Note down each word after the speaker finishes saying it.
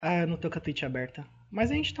Ah, eu não tô com a Twitch aberta. Mas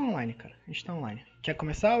a gente tá online, cara. A gente tá online. Quer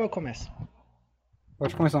começar ou eu começo?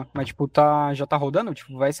 Pode começar. Mas, tipo, já tá rodando?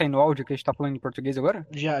 Tipo, vai sair no áudio que a gente tá falando em português agora?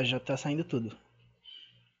 Já tá saindo tudo.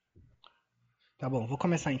 Tá bom, vou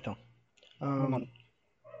começar então. Um, Demora.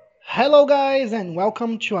 Hello, guys, and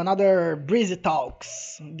welcome to another Breezy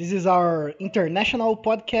Talks. This is our international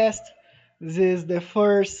podcast. This is the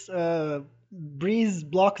first Breeze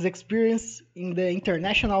Blocks experience in the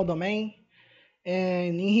international domain.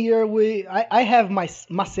 And in here, I have my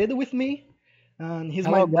Macedo with me, and he's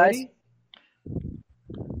my Hello, guys. buddy.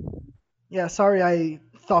 Yeah, sorry, I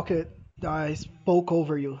spoke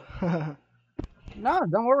over you. No,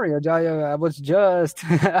 don't worry. I was just,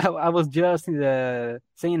 I was just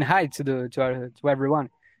saying hi to everyone.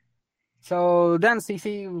 So then,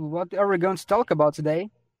 Cece, what are we going to talk about today?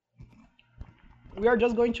 We are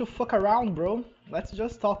just going to fuck around, bro. Let's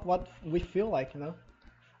just talk what we feel like, you know.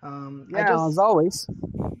 I Yeah, as just always.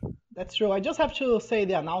 That's true. I just have to say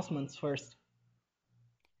the announcements first.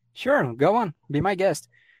 Sure, go on. Be my guest.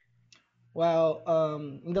 Well,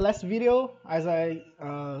 in the last video, as I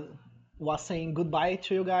was saying goodbye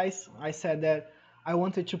to you guys, I said that I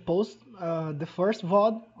wanted to post the first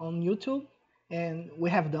VOD on YouTube, and we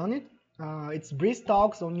have done it. It's Breeze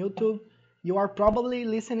Talks on YouTube. You are probably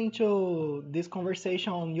listening to this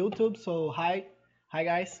conversation on YouTube, so hi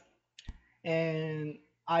guys. And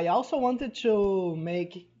I also wanted to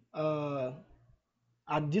make a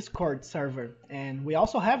Discord server, and we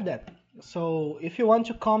also have that. So if you want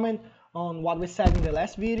to comment on what we said in the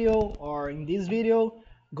last video or in this video,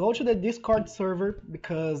 go to the Discord server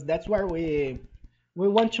because that's where we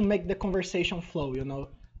want to make the conversation flow. You know,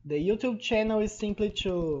 the YouTube channel is simply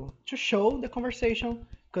to show the conversation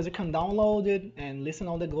because you can download it and listen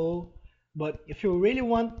on the go. But if you really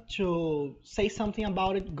want to say something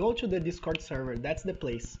about it, go to the Discord server. That's the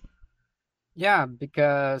place. Yeah,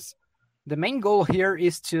 because the main goal here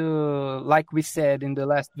is to, like we said in the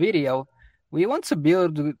last video, we want to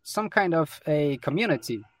build some kind of a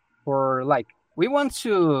community for like we want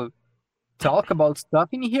to talk about stuff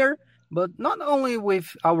in here, but not only with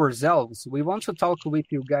ourselves. We want to talk with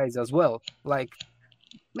you guys as well. Like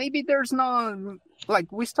maybe there's no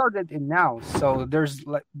like we started it now, so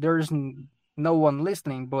no one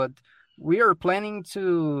listening, but we are planning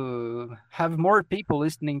to have more people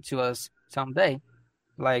listening to us someday.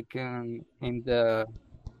 Like in the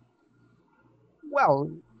well,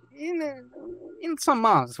 in some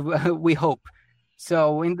months, we hope.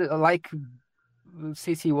 So in the like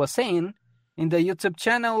Cici was saying, in the YouTube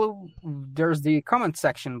channel, there's the comment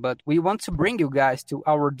section, but we want to bring you guys to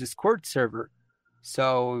our Discord server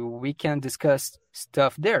so we can discuss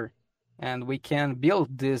stuff there and we can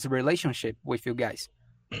build this relationship with you guys.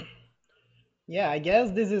 Yeah, I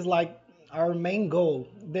guess this is like our main goal.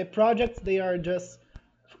 The projects, they are just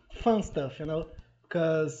fun stuff, you know,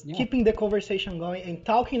 because Yeah. keeping the conversation going and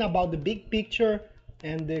talking about the big picture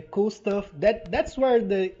and the cool stuff, that's where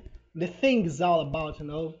the thing is all about, you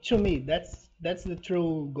know. To me, that's the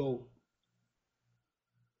true goal.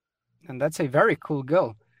 And that's a very cool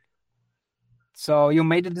goal. So you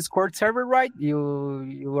made the Discord server, right?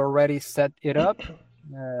 You already set it up.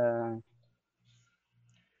 Uh,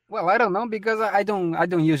 well, I don't know because I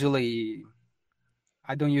don't usually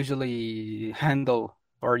handle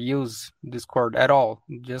or use Discord at all.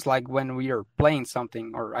 Just like when we are playing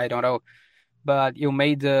something, or I don't know. But you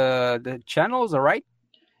made the channels, all right?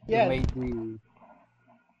 You Yeah, made the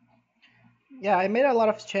yeah, I made a lot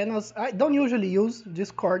of channels. I don't usually use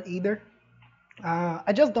Discord either.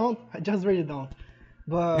 I just don't. I just really don't.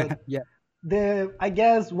 But yeah. the I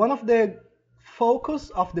guess one of the focus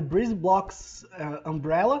of the Breeze Blocks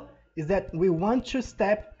umbrella is that we want to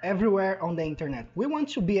step everywhere on the internet. We want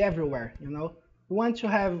to be everywhere, you know. We want to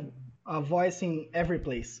have a voice in every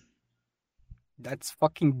place. That's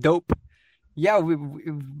fucking dope. Yeah,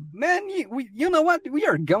 man, you know what? We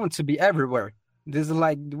are going to be everywhere. This is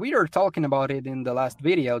like we are talking about it in the last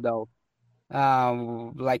video, though.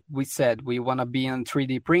 Like we said, we want to be in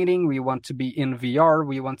 3D printing. We want to be in VR.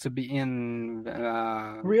 We want to be in,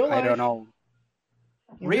 Real I don't life, know,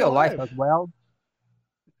 in real real life as life, well.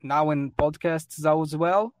 Now in podcasts as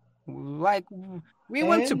well. Like we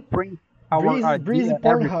want to and bring our Breezy idea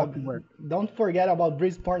every Pornhub. fucking where. Don't forget about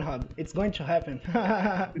Breezy Pornhub. It's going to happen.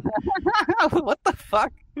 What the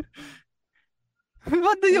fuck?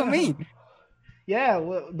 What do you mean? Yeah,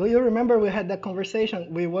 well, do you remember we had that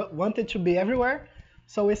conversation? We wanted to be everywhere,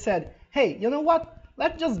 so we said, "Hey, you know what?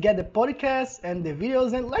 Let's just get the podcast and the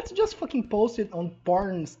videos, and let's just fucking post it on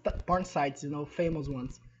porn sites, you know, famous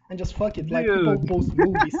ones, and just fuck it, like people Dude, post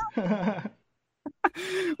movies."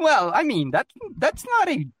 Well, I mean that's not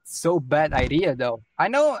a so bad idea though. I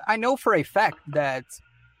know for a fact that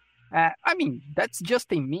I mean that's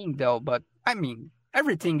just a meme though, but I mean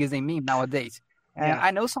everything is a meme nowadays. Yeah.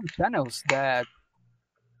 I know some channels that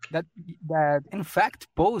that in fact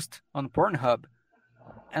post on Pornhub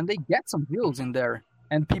and they get some views in there,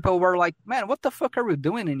 and people were like, "Man, what the fuck are we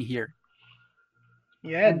doing in here?"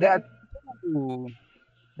 Yeah, And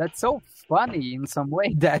that's so funny in some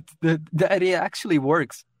way that it actually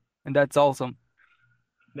works, and that's awesome.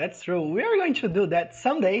 that's true. We are going to do that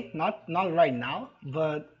someday, not right now,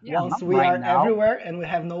 but Yeah, once not we right are now, everywhere and we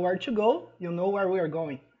have nowhere to go, you know where we are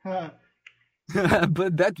going.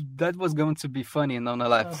 but that was going to be funny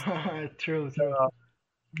nonetheless. True, So, true.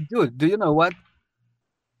 dude, do you know what?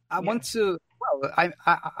 I Yeah. want to. Well,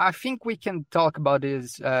 I think we can talk about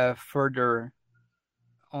this further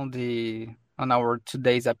on our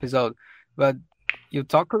today's episode. But you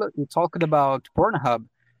talked about Pornhub.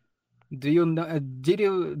 Do you know? Did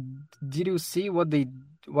you see what they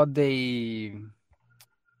what they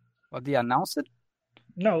announced?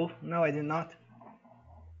 No, no, I did not.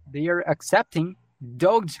 They are accepting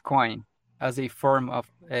Dogecoin as a form of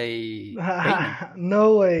a payment.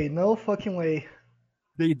 No way, no fucking way.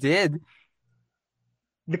 They did.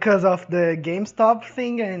 Because of the GameStop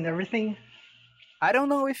thing and everything. I don't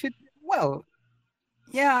know if it. Well,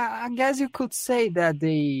 yeah, I guess you could say that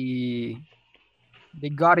they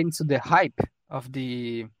got into the hype of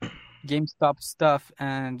the GameStop stuff,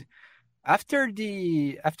 and after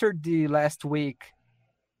the last week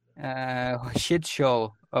shit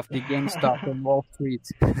show of the GameStop and Wall Street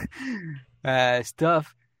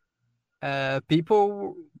stuff,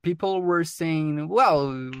 people were saying,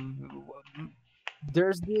 well,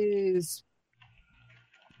 there's this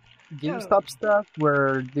Yeah, GameStop stuff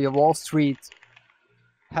where the Wall Street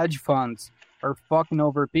hedge funds are fucking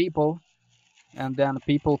over people, and then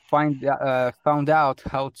people found out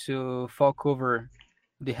how to fuck over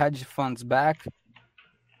the hedge funds back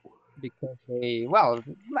because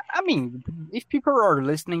I mean, if people are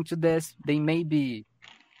listening to this, they maybe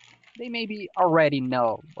already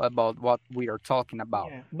know about what we are talking about.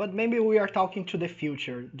 yeah. But maybe we are talking to the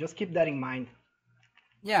future. Just keep that in mind.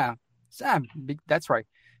 Yeah, Sam, that's right.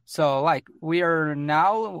 So, like, we are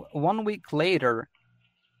now 1 week later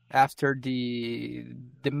after the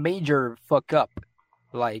major fuck up.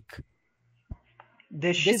 Like, The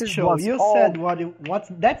this shit is show. was You said all. what's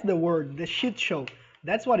that's the word, the shit show.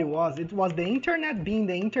 That's what it was. It was the internet being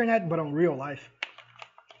the internet but on real life.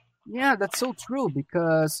 Yeah, that's so true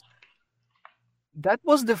because that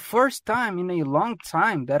was the first time in a long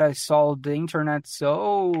time that I saw the internet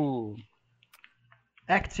so.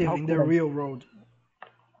 Active How in could the I? real world.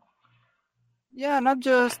 Yeah, not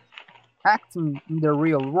just acting in the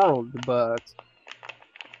real world, but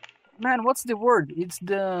man, what's the word? It's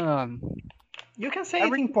the You can say it in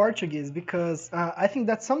everything. Portuguese because I think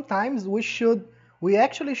that sometimes we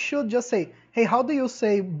actually should just say, hey, how do you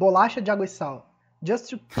say bolacha de água e sal? Just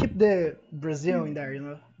to keep the Brazil in there, you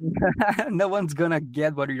know? No one's gonna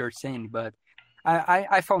get what you're saying, but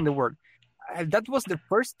I found the word. That was the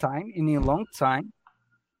first time in a long time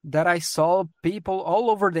that I saw people all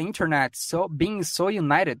over the internet being so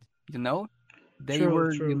united. You know, they True,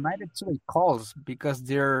 were true. united to a cause because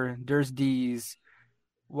there's these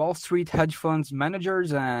Wall Street hedge funds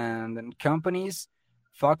managers and companies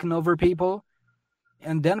fucking over people.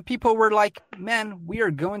 And then people were like, man, we are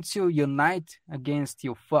going to unite against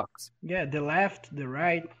you fucks. Yeah, the left, the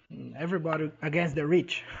right, everybody against the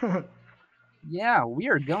rich. Yeah, we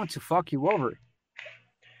are going to fuck you over.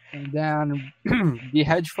 And then the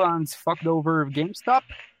hedge funds fucked over GameStop.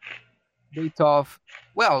 They thought,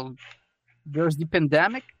 well, there's the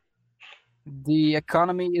pandemic, the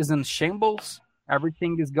economy is in shambles,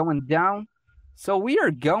 everything is going down. So we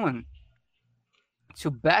are going to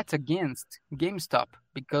bet against GameStop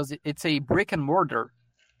because it's a brick and mortar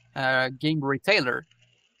game retailer.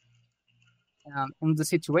 In the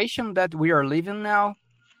situation that we are living now,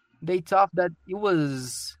 they thought that it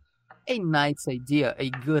was a nice idea, a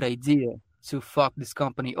good idea to fuck this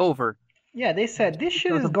company over. Yeah, they said this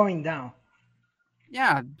shit Because is of, going down.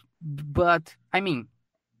 yeah, but I mean,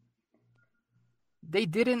 they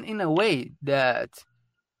did it in a way that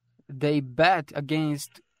they bet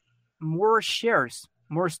against more shares,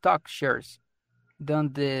 more stock shares than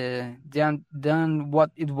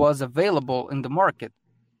what it was available in the market.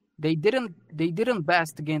 They didn't bet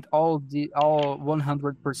against all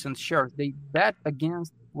 100% shares. They bet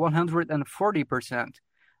against 140%.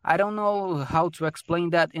 I don't know how to explain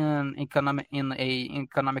that in a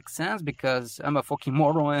economic sense because I'm a fucking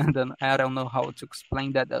moron and then I don't know how to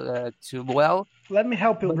explain that too well. Let me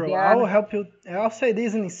help you, But bro. I will then, help you. I'll say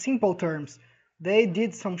this in simple terms. They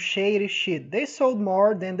did some shady shit. They sold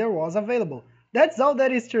more than there was available. That's all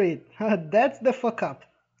that is to it. That's the fuck up.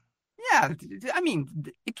 yeah, I mean,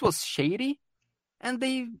 it was shady, and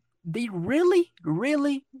they really,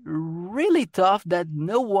 really, really thought that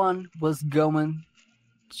no one was going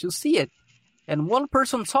to see it, and one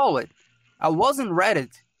person saw it. I was in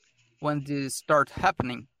Reddit when this started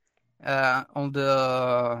happening on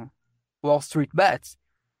the Wall Street bets,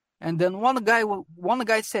 and then one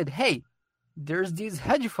guy said, "Hey, there's these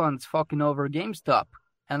hedge funds fucking over GameStop,"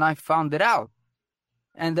 and I found it out.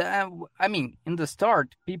 And I mean, in the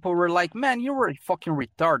start, people were like, "Man, you were fucking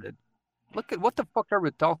retarded. Look at what the fuck are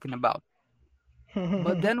we talking about?"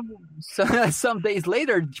 But then some days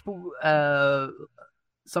later,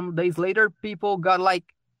 people got like,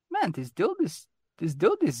 "Man, this dude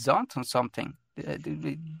is onto something.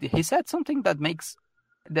 He said something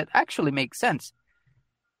that actually makes sense."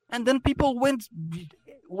 And then people went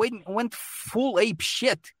full ape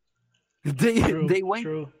shit. They True, they went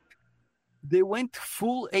true. they went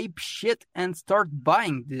full ape shit and start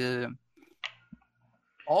buying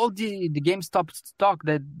all the GameStop stock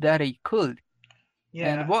that they could. And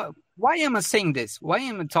Yeah. why am I saying this? Why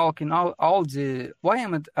am I talking why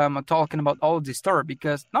am I talking about all this story?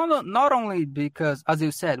 Because not only because, as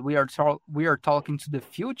you said, we are talking to the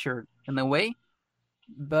future in a way,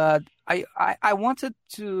 but I wanted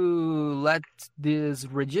to let this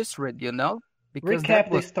registered, because that Recap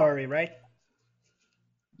the was, story, right?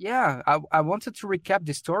 yeah, I wanted to recap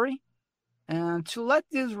the story and to let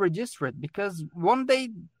this registered because one day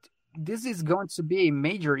this is going to be a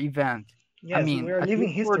major event. I Yes, we mean, are at living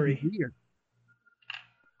least for the history. year.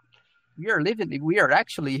 We are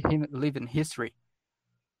actually living history.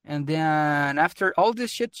 And then after all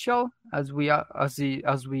this shit show, as we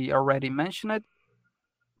already mentioned it,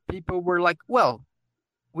 people were like, "Well,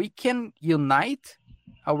 we can unite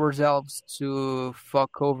ourselves to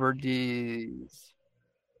fuck over these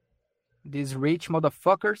rich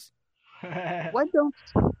motherfuckers. Why don't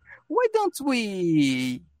why don't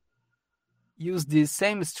we use the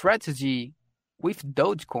same strategy with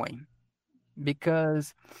Dogecoin?"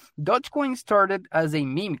 Because Dogecoin started as a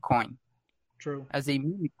meme coin, True. as a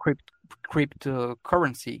meme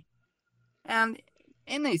cryptocurrency, and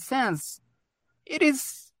in a sense, it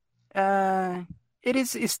is uh, it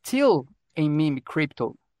is still a meme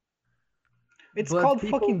crypto. It's But called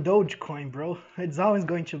people, fucking Dogecoin, bro. It's always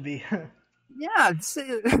going to be. yeah,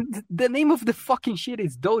 the name of the fucking shit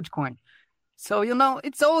is Dogecoin. So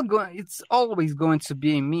it's always going to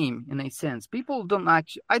be a meme in a sense. People don't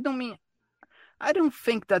actually. I don't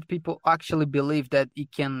think that people actually believe that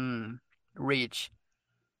it can reach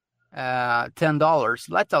 $10,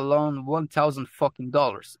 let alone 1,000 fucking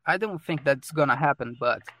dollars. I don't think that's gonna happen.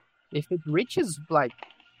 But if it reaches like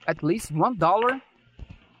at least $1,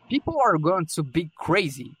 people are going to be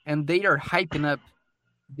crazy, and they are hyping up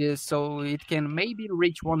this so it can maybe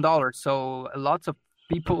reach $1. So lots of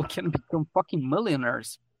people can become fucking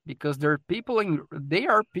millionaires because they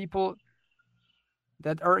are people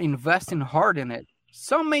that are investing hard in it.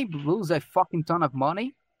 Some may lose a fucking ton of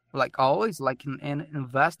money, like always, like in an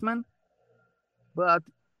investment. But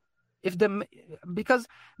if the because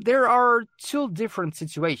there are two different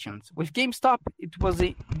situations with GameStop, it was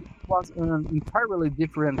an entirely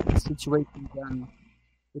different situation than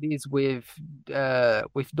it is with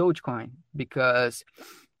Dogecoin because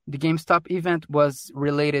the GameStop event was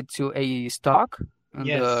related to a stock and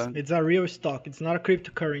Yes, it's a real stock. It's not a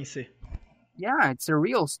cryptocurrency. yeah, it's a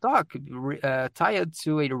real stock tied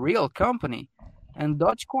to a real company. And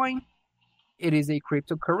Dogecoin, it is a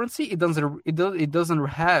cryptocurrency. It doesn't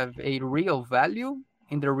have a real value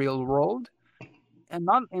in the real world, and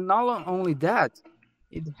not only that,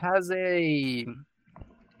 it has a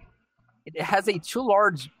too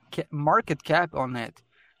large market cap on it.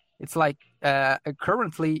 It's like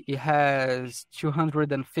currently it has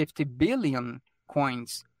 250 billion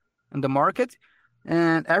coins in the market,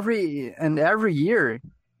 and every year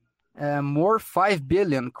more 5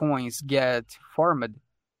 billion coins get farmed.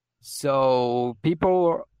 So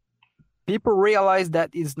people realize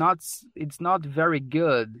that it's not very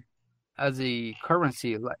good as a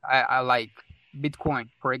currency. Like I like Bitcoin,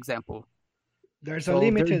 for example. There's a So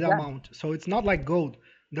there's limited that. amount, so it's not like gold.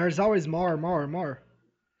 There's always more, more, more.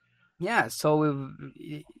 Yeah. So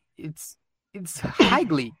it's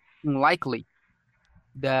highly unlikely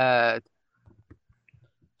that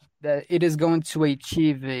it is going to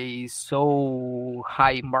achieve a so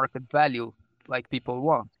high market value like people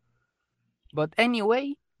want. But anyway,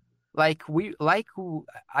 I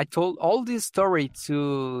told all this story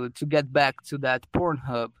to get back to that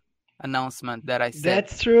Pornhub announcement that I said.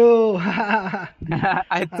 That's true.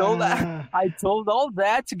 I told I told all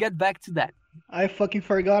that to get back to that. I fucking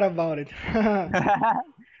forgot about it.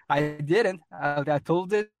 I didn't. I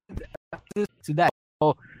told it to that.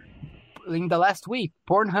 So in the last week,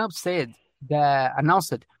 Pornhub said that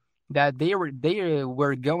announced that they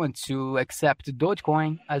were going to accept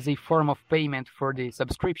Dogecoin as a form of payment for the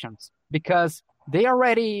subscriptions because they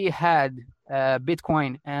already had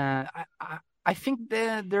Bitcoin, and I think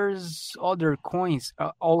that there's other coins,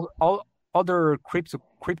 all other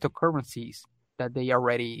cryptocurrencies that they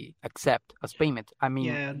already accept as payment. I mean,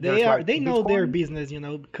 Yeah, there's like they know their Bitcoin. business,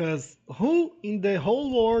 because who in the whole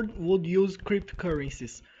world would use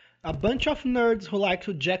cryptocurrencies? A bunch of nerds who like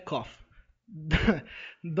to jack off.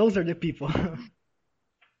 Those are the people.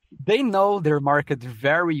 They know their market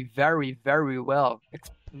very, very, very well,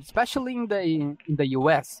 especially in the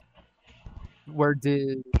US, where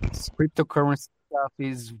the cryptocurrency stuff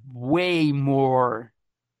is way more.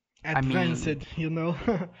 I mean, Advanced, you know.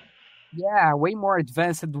 yeah, way more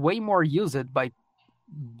advanced, way more used by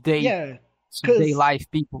day Yeah, to day because life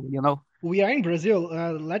people. we are in Brazil.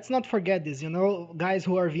 Let's not forget this, guys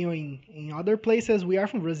who are viewing in other places. We are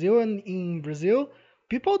from Brazil, and in Brazil,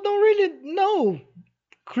 people don't really know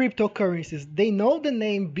cryptocurrencies. They know the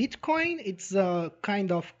name Bitcoin. It's a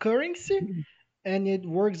kind of currency, and it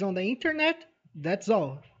works on the internet. That's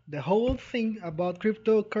all. The whole thing about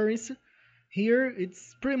cryptocurrency here,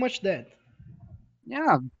 it's pretty much that.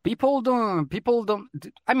 Yeah, people don't.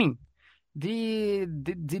 I mean, the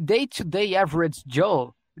day-to-day average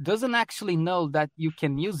Joe doesn't actually know that you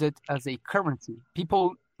can use it as a currency.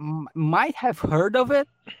 People might have heard of it.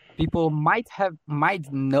 People might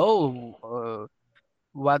know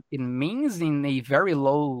what it means in a very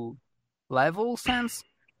low level sense,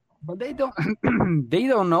 but they don't they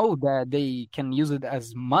don't know that they can use it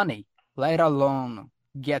as money, let alone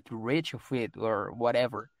get rich of it or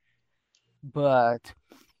whatever. But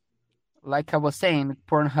like I was saying,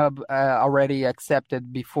 Pornhub already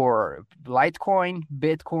accepted before Litecoin,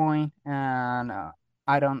 Bitcoin, and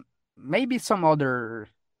I don't maybe some other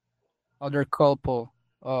couple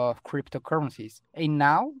of cryptocurrencies. And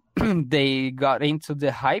now they got into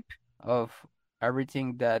the hype of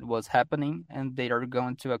everything that was happening, and they are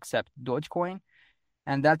going to accept Dogecoin.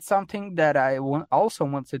 And that's something that also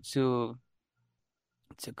wanted to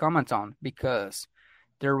comment on because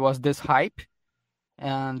there was this hype,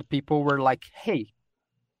 and people were like, "Hey,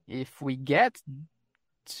 if we get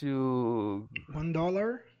to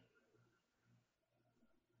 $1.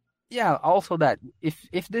 yeah, also that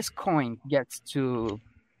if this coin gets to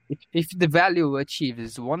if the value achieved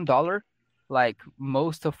is $1, like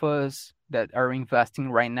most of us that are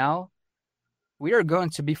investing right now, we are going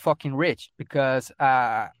to be fucking rich because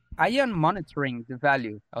I am monitoring the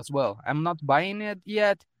value as well. I'm not buying it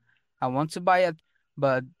yet. I want to buy it,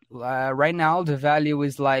 but right now the value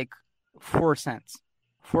is like 4 cents,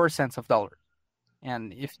 4 cents of dollar.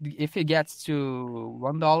 And if it gets to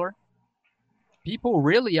 $1, people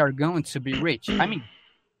really are going to be rich. I mean,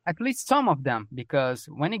 at least some of them, because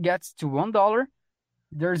when it gets to $1,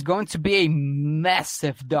 there's going to be a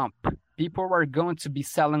massive dump. People are going to be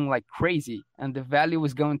selling like crazy, and the value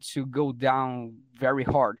is going to go down very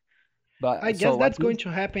hard. I But guess so at that's going least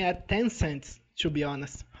to happen at 10 cents, to be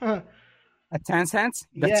honest. at 10 cents,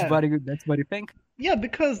 that's Yeah. what you think. Yeah,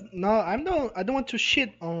 because no, I don't want to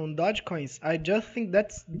shit on Dogecoins. I just think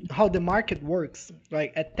that's how the market works.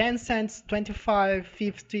 Like at 10 cents, 25,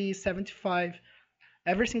 50, 75,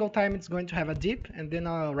 every single time it's going to have a dip and then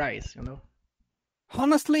a rise.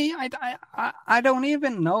 Honestly, I don't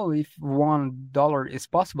even know if $1 is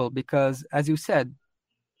possible because, as you said,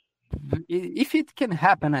 if it can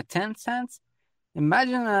happen at 10 cents,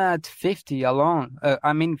 imagine at 50 alone.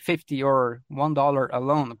 I mean, 50 or $1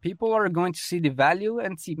 alone. People are going to see the value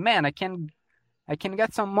and see, man, I can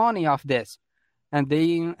get some money off this, and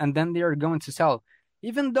then they are going to sell.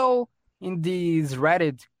 Even though in these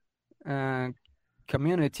Reddit uh,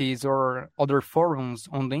 communities or other forums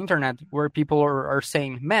on the internet where people are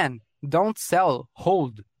saying, man, don't sell,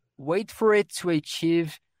 hold, wait for it to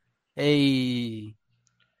achieve a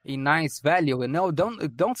a nice value. And no,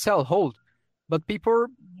 don't sell, hold. But people,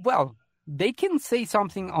 well, they can say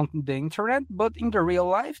something on the internet, but in the real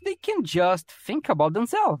life, they can just think about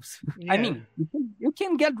themselves. I Yeah. mean, you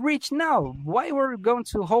can get rich now. Why were you going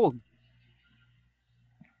to hold?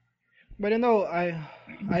 But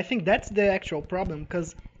I think that's the actual problem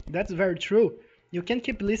because that's very true. You can't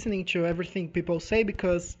keep listening to everything people say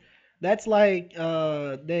because that's like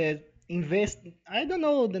the invest. I don't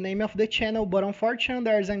know the name of the channel, but on 4chan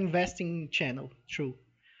there's an investing channel, true.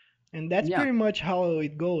 And that's Yeah. pretty much how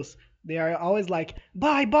it goes. They are always like,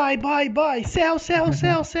 buy, buy, buy, buy, sell, sell,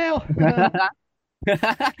 sell, sell. Yeah,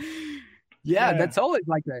 Yeah, that's always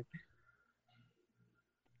like that.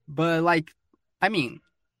 But like, I mean,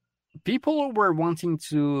 people were wanting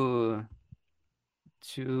to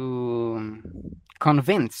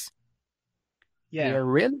convince. They yeah. are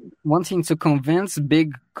really wanting to convince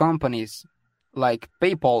big companies like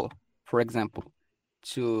PayPal, for example,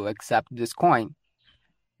 to accept this coin.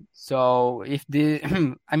 So if the,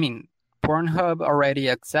 I mean, Pornhub already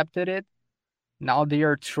accepted it. Now they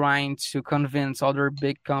are trying to convince other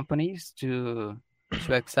big companies to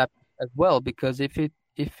accept as well. Because if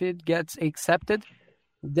it gets accepted,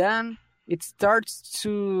 then it starts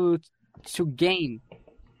to gain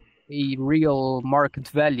a real market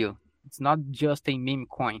value. It's not just a meme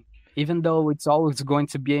coin. Even though it's always going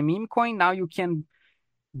to be a meme coin, now you can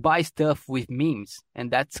buy stuff with memes,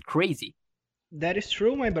 and that's crazy. That is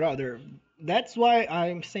true, my brother. That's why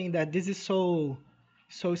I'm saying that this is so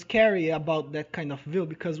scary about that kind of view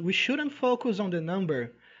because we shouldn't focus on the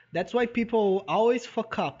number. That's why people always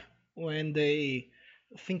fuck up when they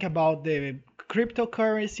think about the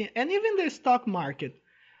cryptocurrency and even the stock market.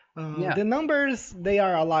 Yeah, The numbers they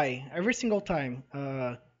are a lie every single time.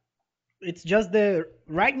 It's just the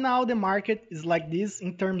right now the market is like this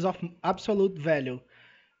in terms of absolute value,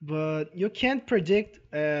 but you can't predict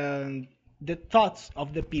the thoughts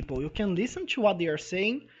of the people. You can listen to what they are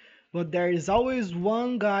saying, but there is always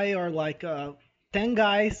one guy or like 10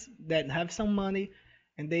 guys that have some money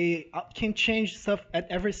and they can change stuff at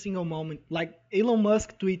every single moment. Like Elon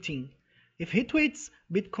Musk tweeting. If he tweets,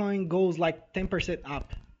 Bitcoin goes like 10%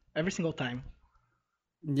 up every single time.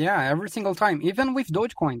 yeah, every single time, even with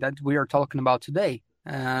Dogecoin that we are talking about today,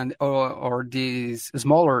 and or these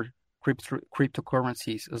smaller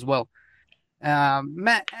cryptocurrencies as well.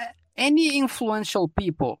 Any influential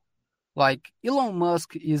people like Elon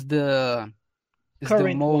Musk is the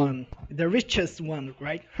Current most. one, the richest one,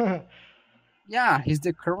 right? Yeah, he's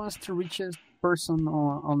the current richest person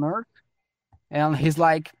on earth, and he's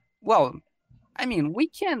like, well, I mean, we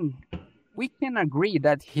can agree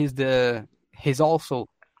that he's also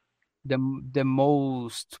the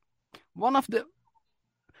most one of the.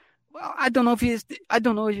 Well, I don't know if he's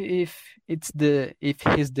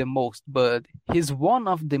the most, but he's one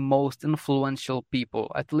of the most influential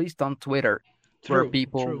people, at least on Twitter, where True,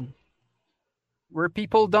 people true. where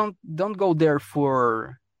people don't go there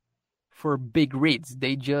for big reads.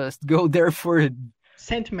 They just go there for.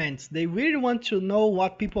 Sentiments. They really want to know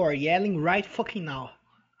what people are yelling right fucking now.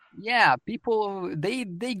 Yeah, people they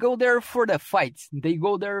go there for the fights. They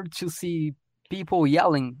go there to see people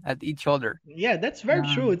yelling at each other. Yeah, that's very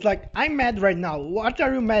true. Um, It's like, I'm mad right now. What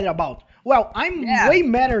are you mad about? Well, I'm yeah, way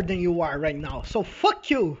madder than you are right now, so fuck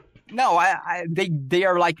you. no, they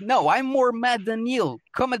are like, no, I'm more mad than you.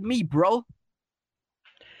 Come at me, bro.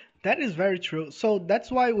 That is very true. So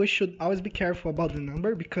that's why we should always be careful about the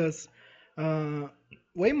number because uh,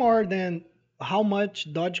 way more than how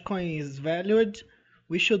much Dogecoin is valued,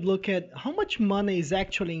 we should look at how much money is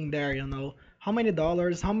actually in there, you know. How many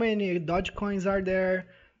dollars, how many Dogecoins are there?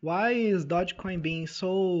 Why is Dogecoin being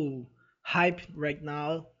so hyped right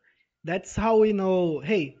now? That's how we know,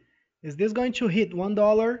 hey, is this going to hit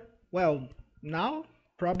 $1? Well, now,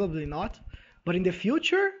 probably not. But in the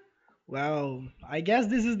future, well, I guess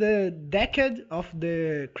this is the decade of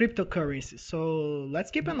the cryptocurrency. So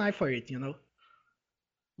let's keep an eye for it, you know?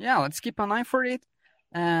 Yeah, let's keep an eye for it.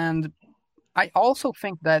 And I also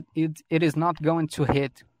think that it is not going to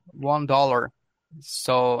hit $1.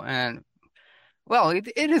 So and well, it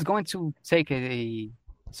is going to take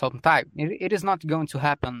some time. It is not going to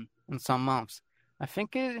happen in some months. I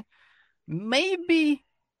think maybe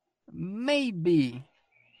maybe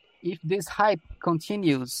if this hype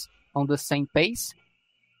continues on the same pace,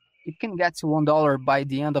 it can get to $1 by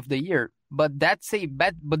the end of the year. But that's a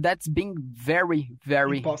bet. But that's being very,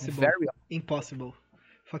 very, Impossible. very. Impossible.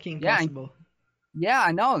 Fucking Yeah, impossible. yeah,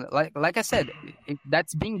 I know. Like I said,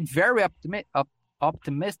 that's being very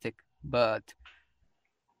optimistic. But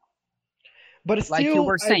But like you still,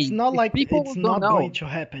 were it's saying, not if like people it's don't not going know, to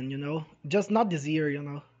happen, you know? Just not this year, you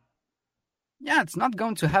know? yeah, it's not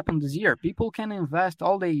going to happen this year. People can invest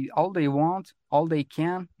all they want, all they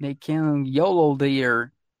can. They can YOLO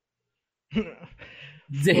their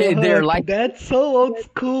their Fuck, life. that's so old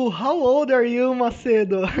school. How old are you,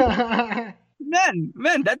 Macedo?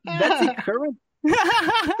 Man, that's a current.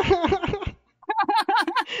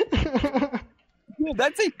 Yeah,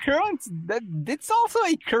 that's a current. That's also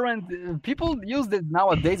a current. People use it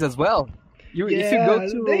nowadays as well. You if you go Yeah,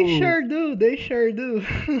 they to sure do. They sure do.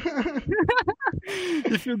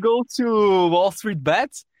 if you go to Wall Street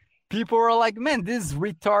Bets, people are like, "Man, this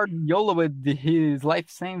retard YOLO with his life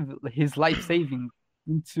saving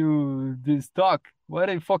into this stock. What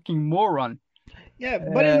a fucking moron!" Yeah,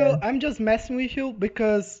 but Uh, I'm just messing with you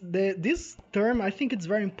because this term I think it's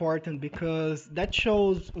very important because that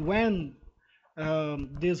shows when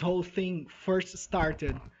this whole thing first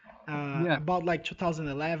started, yeah, about like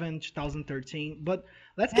 2011, 2013. But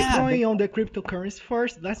let's keep yeah, going on the cryptocurrency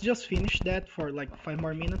first. Let's just finish that for like 5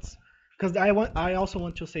 more minutes because I also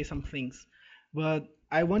want to say some things, but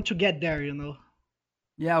I want to get there.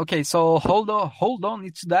 yeah. Okay, so hold on.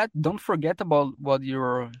 It's that. Don't forget about what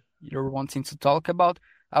you're wanting to talk about.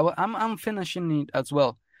 I'm finishing it as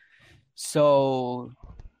well. So,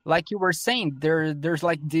 like you were saying, there's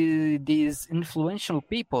like these influential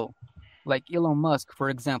people, like Elon Musk, for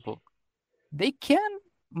example. They can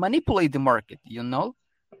manipulate the market.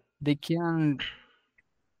 They can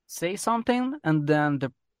say something, and then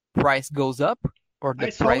the price goes up, or the I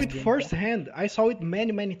saw price it goes down. firsthand. I saw it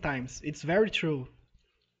many, many times. It's very true.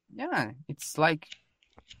 Yeah, it's like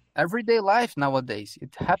everyday life nowadays.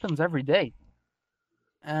 It happens every day.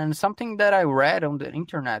 And something that I read on the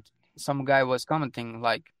internet, some guy was commenting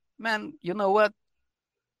like, "Man, you know what?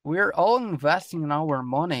 We're all investing our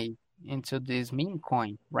money into this meme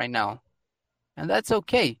coin right now. And that's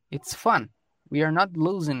okay. It's fun. We are not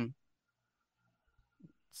losing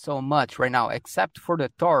so much right now, except for the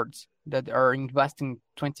tards that are investing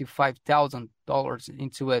 $25,000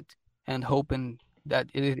 into it and hoping that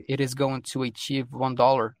it is going to achieve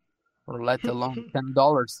 $1 or let alone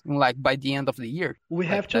 $10 like by the end of the year. We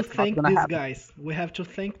Like have to that's not thank gonna these happen." guys. We have to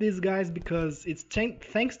thank these guys because it's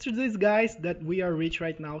thanks to these guys that we are rich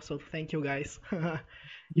right now. So thank you guys.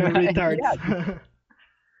 You retards. Yeah,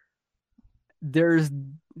 there's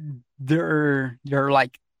there are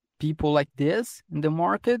like people like this in the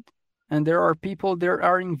market, and there are people that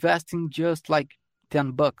are investing just like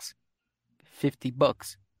 $10,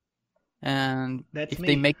 $50, and That's if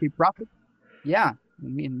they me. make a profit, yeah,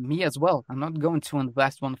 me as well. I'm not going to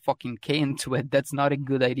invest one fucking K into it. That's not a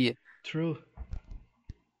good idea. True.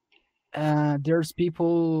 There's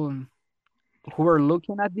people who are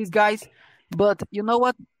looking at these guys, but you know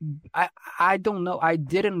what? I I don't know. I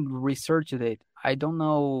didn't research it. I don't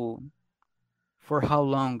know for how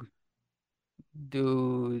long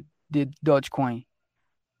do did Dogecoin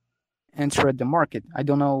enter the market. I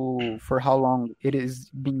don't know for how long it is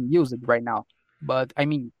being used right now, but I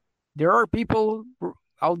mean, there are people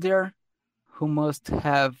out there who must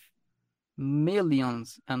have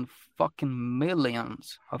millions and fucking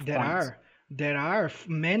millions of There coins. are. There are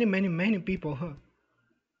many, many, many people. Huh?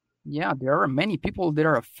 Yeah, there are many people that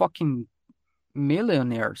are fucking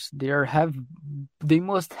millionaires. They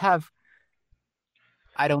must have,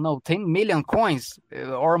 I don't know, 10 million coins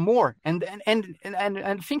or more. And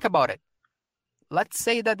think about it. Let's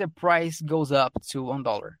say that the price goes up to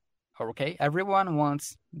 $1. Okay, everyone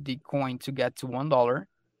wants the coin to get to $1,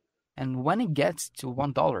 and when it gets to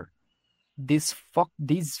 $1,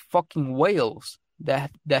 these fucking whales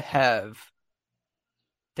that have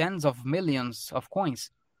tens of millions of coins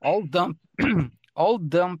all dump all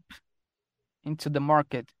dump into the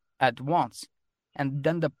market at once, and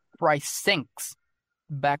then the price sinks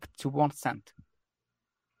back to 1 cent.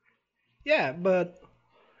 Yeah, but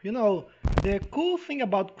the cool thing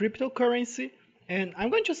about cryptocurrency, and I'm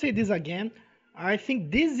going to say this again, I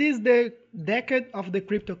think this is the decade of the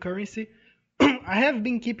cryptocurrency. I have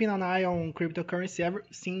been keeping an eye on cryptocurrency ever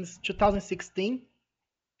since 2016,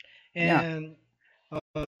 Yeah, and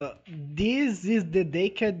this is the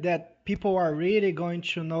decade that people are really going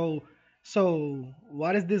to know. So,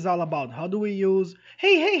 what is this all about? How do we use?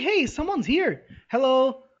 Hey, hey, hey! Someone's here.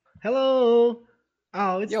 Hello, hello.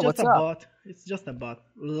 Oh, it's yo, just what's a up? bot. It's just a bot.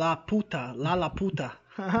 La puta, la puta.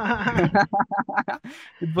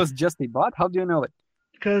 It was just a bot. How do you know it?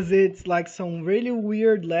 Because it's like some really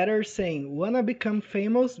weird letters saying, "Wanna become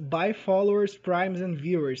famous? Buy followers, primes, and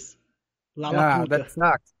viewers." La Yeah, that puta.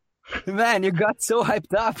 sucks. Man, you got so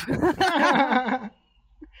hyped up.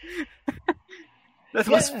 That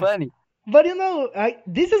was Yeah. funny. But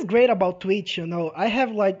this is great about Twitch. I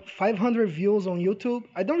have like 500 views on YouTube.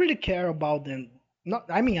 I don't really care about them. Not,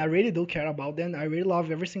 I mean, I really do care about them. I really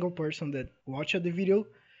love every single person that watched the video.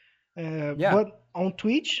 Yeah, But on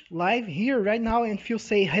Twitch, live here right now, and if you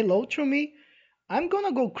say hello to me, I'm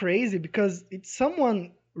gonna go crazy because it's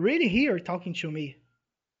someone really here talking to me.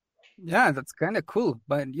 yeah, that's kind of cool.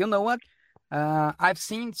 But you know what? I've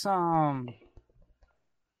seen some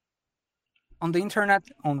on the internet,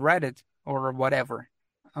 on Reddit or whatever.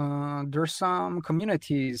 There's some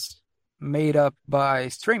communities made up by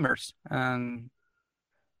streamers and,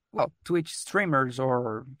 well, Twitch streamers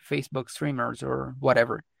or Facebook streamers or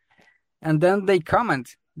whatever. And then they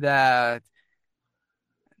comment that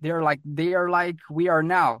they are like we are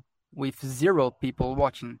now with zero people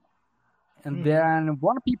watching. And Hmm. then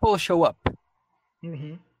one people show up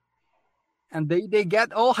Hmm. and they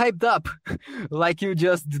get all hyped up like you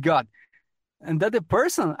just got. And that the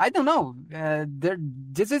person, I don't know,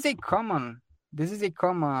 this is a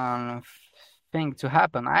common thing to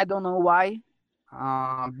happen. I don't know why,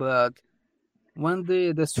 but when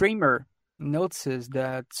the streamer notices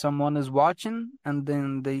that someone is watching and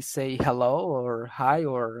then they say hello or hi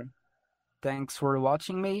or thanks for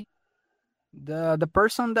watching me, the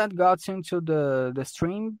person that got into the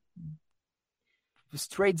stream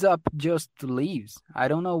straight up just leaves. I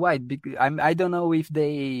don't know why. I don't know if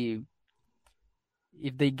they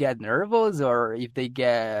get nervous or if they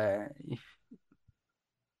get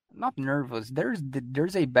not nervous.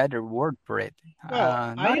 There's a better word for it. Well,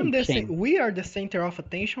 I Not am the ashamed. we are the center of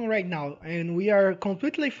attention right now, and we are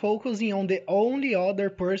completely focusing on the only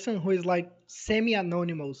other person who is like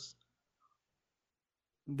semi-anonymous.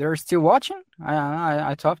 They're still watching.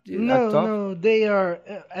 I thought I No, thought. no, they are,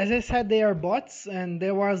 as I said, they are bots, and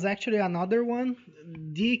there was actually another one,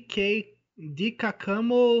 DK,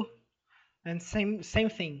 DKakamo, and same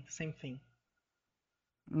thing, same thing.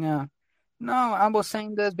 Yeah. No, I was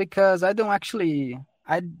saying this because I don't actually.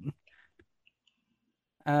 I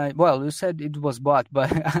well, you said it was bot,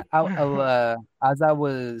 but as I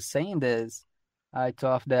was saying this, I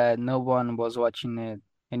thought that no one was watching it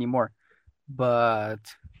anymore. But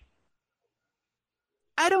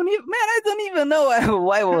I don't even know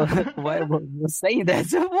why I was saying that.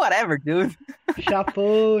 So whatever, dude.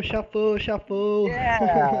 Chapeau, chapeau, chapeau.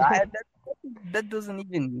 Yeah, that doesn't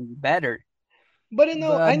even matter. But I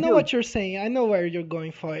But know dude, what you're saying. I know where you're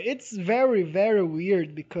going for. It's very, very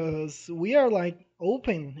weird because we are like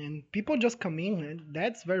open and people just come in, and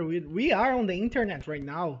that's very weird. We are on the internet right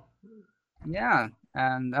now. yeah,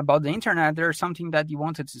 and about the internet, there's something that you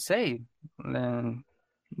wanted to say. Uh,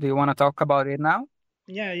 do you want to talk about it now?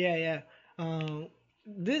 Yeah, yeah, yeah.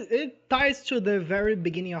 It ties to the very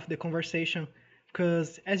beginning of the conversation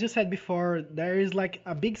because, as you said before, there is like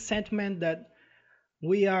a big sentiment that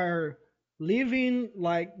we are living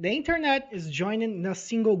like the internet is joining in a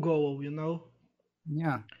single goal, you know?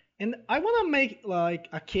 Yeah, And I want to make like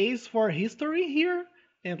a case for history here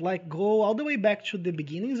and like go all the way back to the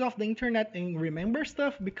beginnings of the internet and remember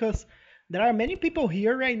stuff because there are many people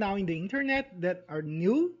here right now in the internet that are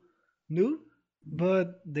new,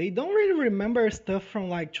 but they don't really remember stuff from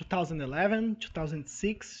like 2011,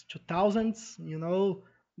 2006, 2000s, you know.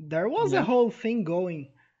 There was a yeah, whole thing going.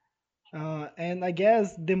 And I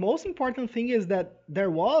guess the most important thing is that there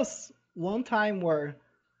was one time where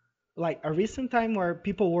like a recent time where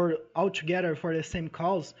people were all together for the same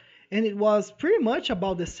cause and it was pretty much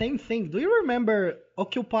about the same thing. Do you remember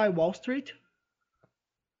Occupy Wall Street?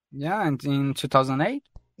 yeah. And in 2008,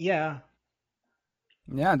 Yeah.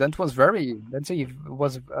 yeah,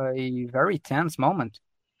 was a very tense moment.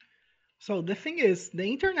 So the thing is, the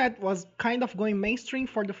internet was kind of going mainstream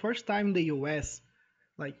for the first time in the US.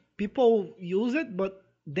 Like people use it, but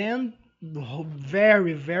then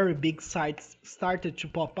very, very big sites started to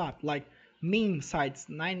pop up, like meme sites,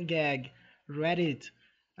 9gag, Reddit,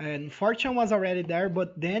 and Fortune was already there,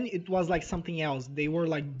 but then it was like something else. They were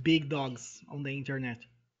like big dogs on the internet.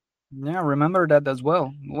 Yeah, I remember that as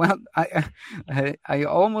well. Well, I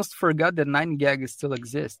almost forgot that 9gag still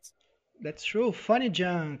exists. That's true. Funny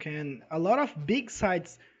Junk and a lot of big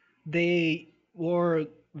sites, they were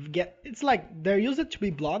get. It's like there used to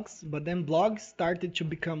be blogs, but then blogs started to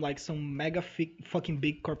become like some mega fucking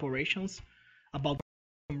big corporations about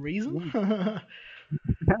some reason,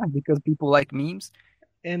 Yeah, because people like memes.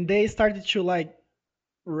 and they started to like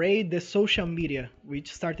raid the social media,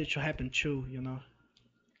 which started to happen too. You know.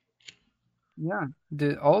 Yeah,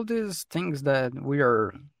 all these things that we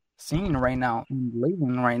are seeing right now and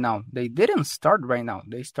living right now, they didn't start right now.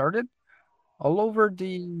 They started all over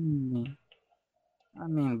I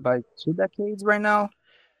mean, by 2 decades right now.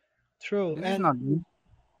 True, This is and not new.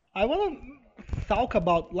 I want to talk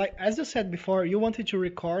about like as you said before, you wanted to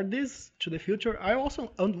record this to the future. I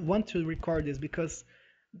also want to record this because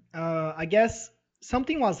I guess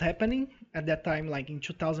something was happening at that time, like in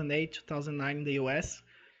 2008, 2009 in the US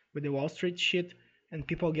with the Wall Street shit and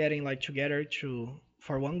people getting like together to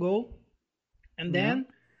for one goal. And Yeah, then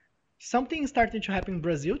something started to happen in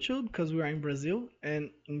Brazil too because we were in Brazil.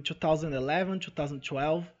 And in 2011,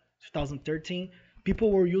 2012, 2013,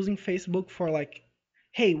 people were using Facebook for like,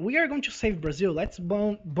 hey, we are going to save Brazil. Let's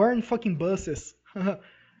burn fucking buses.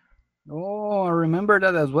 Oh, I remember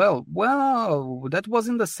that as well. Wow, that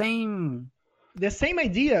wasn't the same. The same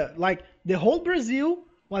idea, like the whole Brazil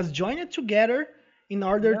was joined together in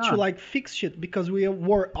order to Yeah, like fix shit because we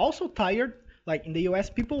were also tired. Like in the US,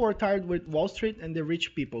 people were tired with Wall Street and the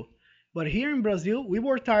rich people, but here in Brazil, we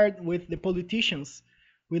were tired with the politicians.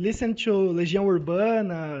 We listened to Legião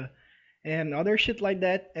Urbana and other shit like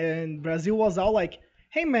that, and Brazil was all like,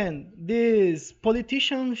 "Hey man, this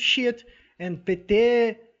politician shit and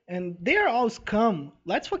PT and they are all scum.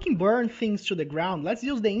 Let's fucking burn things to the ground. Let's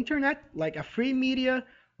use the internet like a free media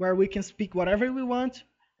where we can speak whatever we want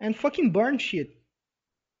and fucking burn shit."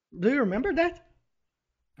 Do you remember that?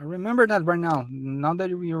 I remember that right now. Now that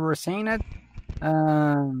you were saying it,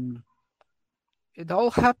 um, it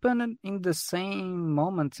all happened in the same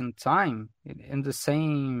moment in time. In the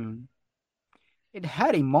same, it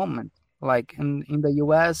had a moment. Like in the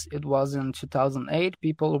US, it was in 2008.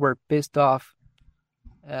 People were pissed off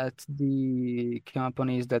at the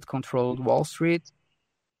companies that controlled Wall Street.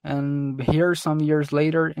 And here, some years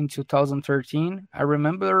later, in 2013, I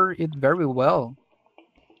remember it very well.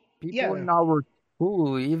 People Yeah, in our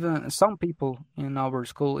school, even some people in our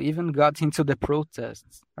school, even got into the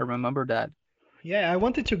protests. I remember that. yeah, I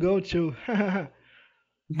wanted to go too.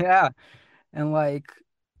 Yeah, and like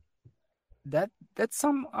that. That's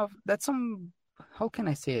some. How can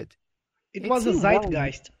I say it? It It's was a a well.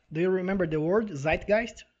 zeitgeist. Do you remember the word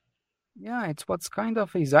zeitgeist? Yeah, it's what's kind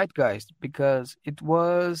of a zeitgeist because it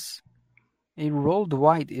was a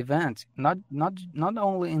worldwide event, not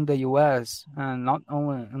only in the U.S. and not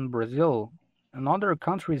only in Brazil, and other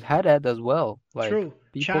countries had it as well, like True.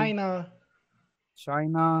 people, China.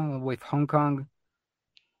 China with Hong Kong,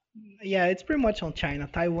 Yeah, it's pretty much on China,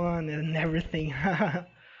 Taiwan, and everything.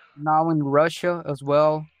 now in Russia as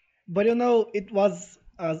well. But you know, it was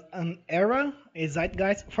an era, a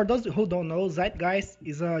zeitgeist. For those who don't know, zeitgeist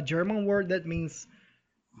is a German word that means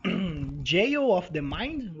jail of the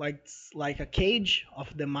mind, like a cage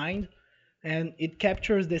of the mind, and it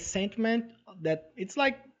captures the sentiment that it's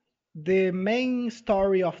like the main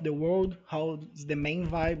story of the world, how it's the main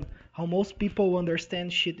vibe, how most people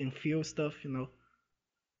understand shit and feel stuff.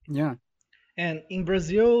 Yeah, And in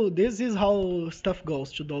Brazil, this is how stuff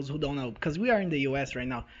goes to those who don't know, because we are in the US right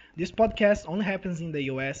now. This podcast only happens in the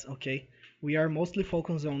US, okay? We are mostly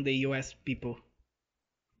focused on the US people.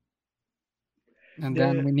 and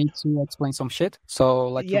then The we need to explain some shit. So,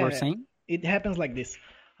 like you were Yeah, saying, it happens like this.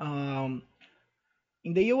 Um,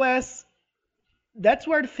 in the US, that's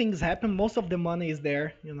where things happen. Most of the money is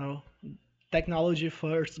there. Technology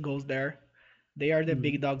first goes there. They are the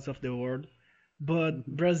big mhm, dogs of the world. But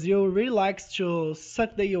mhm. Brazil really likes to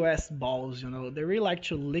suck the US balls. They really like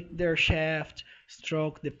to lick their shaft,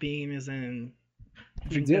 stroke the penis, and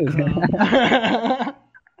We drink the do. cum.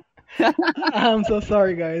 I'm so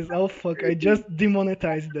sorry, guys. Oh, fuck. I just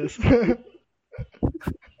demonetized this.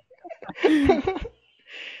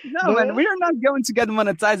 No, man, but we are not going to get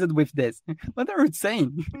monetized with this. What are you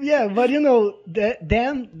saying? yeah, but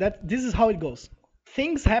then that this is how it goes.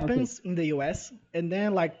 Things Okay. happens in the US, and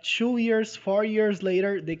then like 2 years, 4 years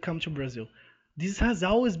later, they come to Brazil. This has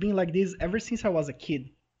always been like this ever since I was a kid,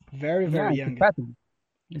 very Yeah, very it's a young. pattern.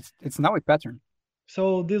 It's now a pattern.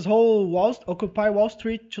 So this whole Occupy Wall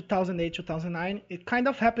Street 2008 2009, it kind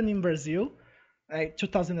of happened in Brazil, like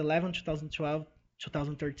 2011, 2012,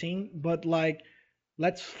 2013. But like,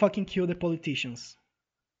 let's fucking kill the politicians.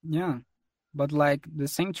 Yeah. But like the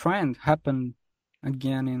same trend happened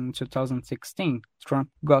again in 2016.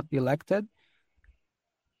 Trump got elected,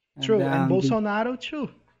 and True, and then Bolsonaro too.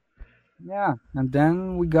 yeah, and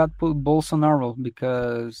then we got Bolsonaro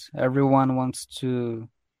because everyone wants to.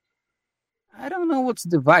 I don't know what's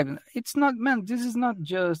the vibe. It's not, man. This is not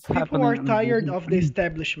just People happening are in tired Brazil. of the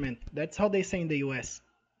establishment. That's how they say in the US.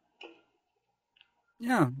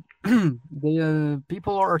 Yeah, the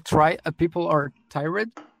people are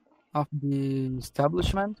tired of the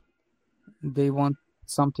establishment. They want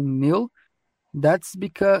something new.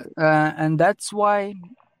 And that's why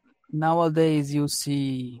nowadays you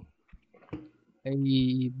see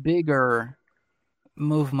a bigger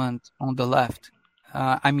movement on the left.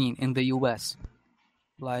 I mean, in the US,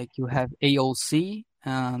 like you have AOC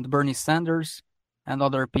and Bernie Sanders and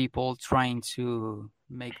other people trying to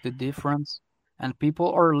make the difference. And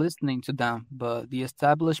people are listening to them, but the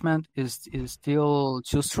establishment is still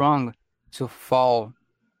too strong to fall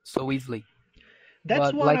so easily.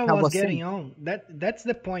 That's But what like I I was was saying, getting on. That's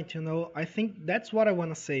the point. I think that's what I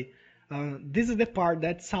want to say. This is the part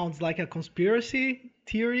that sounds like a conspiracy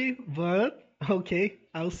theory, but okay,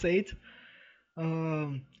 I'll say it.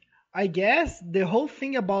 Um, I guess the whole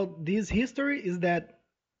thing about this history is that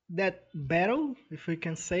that battle, if we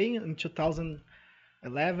can say, in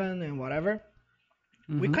 2011 and whatever,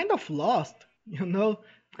 we Mm-hmm. kind of lost,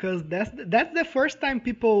 because that's the first time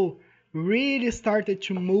people really started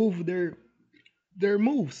to move their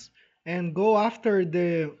moves and go after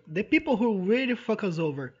the people who really fuck us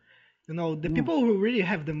over. The Yeah. people who really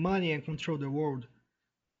have the money and control the world.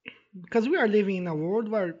 Because we are living in a world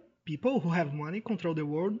where people who have money control the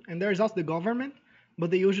world, and there's also the government,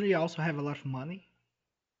 but they usually also have a lot of money.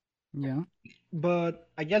 Yeah. But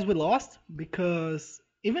I guess we lost because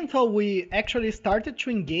even though we actually started to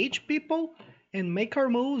engage people and make our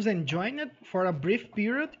moves and join it for a brief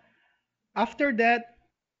period, after that,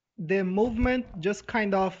 the movement just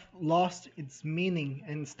kind of lost its meaning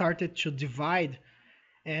and started to divide.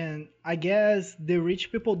 And I guess the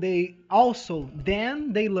rich people, they also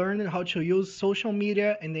then they learned how to use social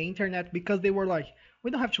media and the internet because they were like,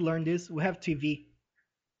 we don't have to learn this, we have TV.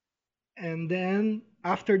 And then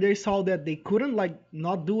after they saw that they couldn't like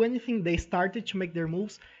not do anything, they started to make their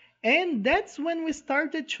moves. And that's when we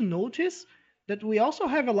started to notice that we also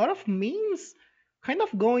have a lot of memes kind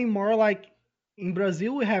of going more like in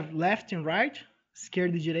Brazil we have left and right,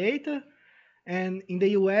 esquerda e direita, and in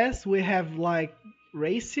the US we have like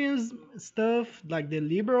racism stuff, like the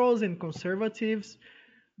liberals and conservatives.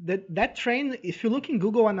 That trend, if you look in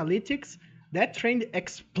Google Analytics, that trend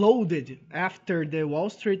exploded after the Wall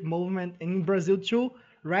Street movement in Brazil too,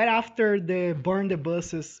 right after the burn the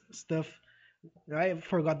buses stuff. I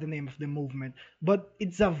forgot the name of the movement, but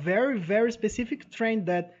it's a very very specific trend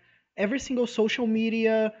that every single social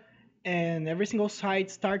media and every single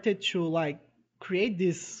site started to like create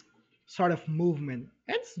this sort of movement.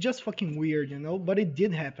 It's just fucking weird, but it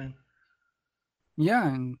did happen. Yeah.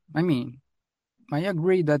 And I mean, I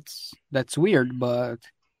agree that's weird, but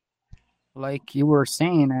like you were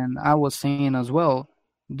saying, and I was saying as well,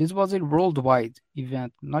 this was a worldwide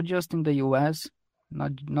event, not just in the US,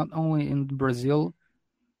 not only in Brazil.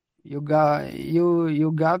 You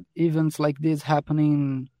got events like this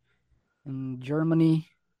happening in Germany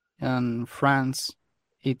and France,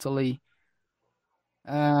 Italy.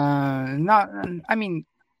 Not, I mean,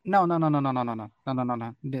 no, no, no, no, no, no, no, no, no, no, no,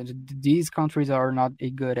 no. These countries are not a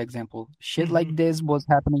good example. Shit Hmm. like this was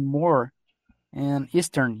happening more in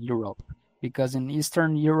Eastern Europe, because in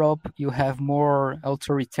Eastern Europe you have more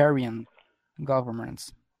authoritarian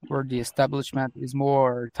governments where the establishment is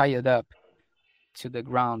more tied up to the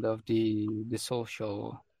ground of the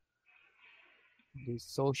social.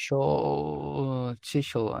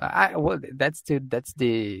 I what that's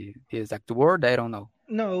the exact word. I don't know.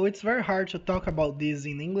 No, it's very hard to talk about this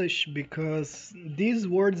in English because these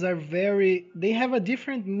words are they have a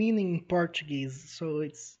different meaning in Portuguese, so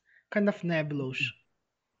it's kind of nebulous.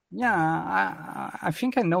 Yeah, I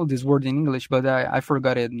think I know this word in English, but I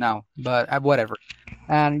forgot it now. But whatever.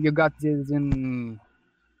 And you got this in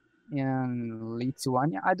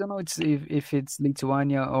Lithuania. I don't know if it's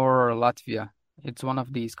Lithuania or Latvia. It's one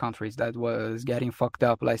of these countries that was getting fucked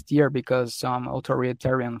up last year because some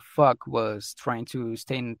authoritarian fuck was trying to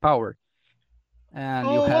stay in power.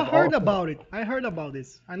 And you Oh, I have heard also, about it. I heard about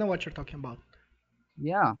this. I know what you're talking about.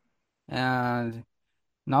 yeah, and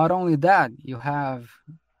not only that, you have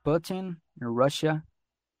Putin in Russia.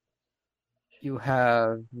 You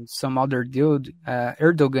have some other dude,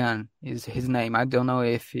 Erdogan is his name. I don't know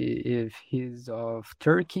if he's of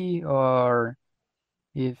Turkey or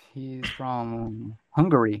if he's from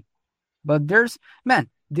Hungary. But man,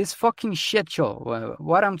 this fucking shit show.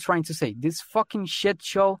 What I'm trying to say, this fucking shit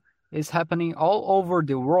show is happening all over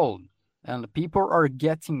the world, and people are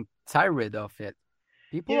getting tired of it.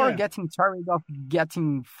 People are Yeah, getting tired of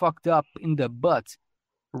getting fucked up in the butt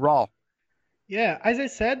raw. yeah. As I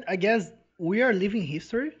said, I guess we are living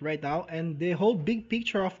history right now, and the whole big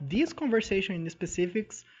picture of this conversation in the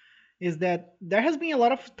specifics is that there has been a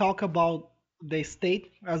lot of talk about the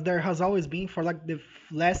state, as there has always been for like the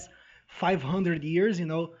last 500 years.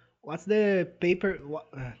 What's the paper?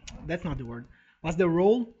 That's not the word. What's the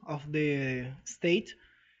role of the state,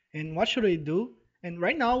 and what should they do? And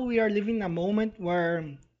right now we are living a moment where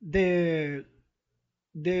the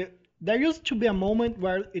the there used to be a moment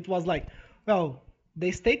where it was like, well,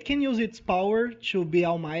 the state can use its power to be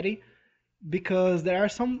almighty because there are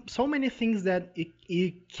so many things that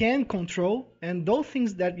it can control, and those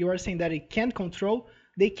things that you are saying that it can't control,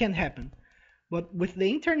 they can happen. But with the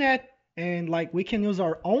internet and like we can use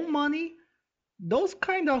our own money, those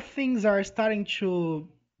kind of things are starting to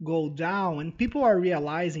go down, and people are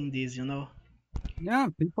realizing this. Yeah,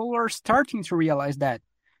 people are starting to realize that.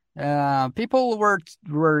 People were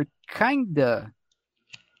kinda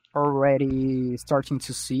already starting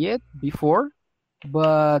to see it before,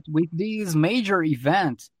 but with these major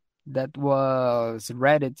events that was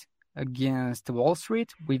Reddit against Wall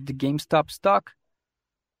Street with the GameStop stock,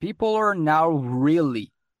 people are now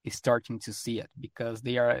really starting to see it because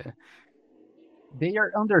they are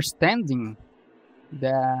understanding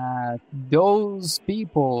that those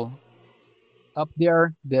people up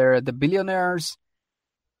there, they're the billionaires,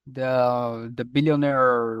 the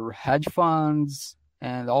billionaire hedge funds,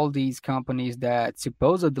 and all these companies that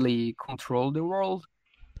supposedly control the world,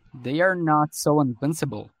 they are not so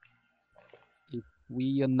invincible. If we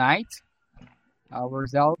unite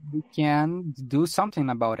ourselves, we can do something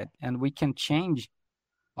about it, and we can change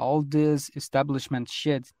all this establishment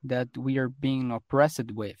shit that we are being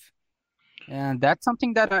oppressed with. And that's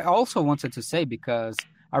something that I also wanted to say because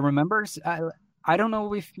I remember I don't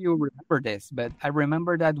know if you remember this, but I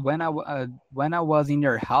remember that when I was in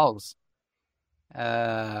your house,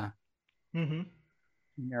 uh,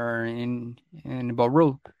 Mm-hmm. or in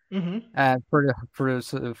Bauru, Mm-hmm.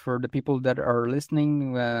 for the people that are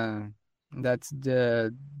listening, that's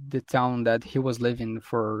the town that he was living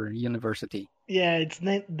for university. Yeah,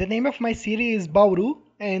 the name of my city is Bauru,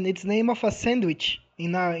 and it's name of a sandwich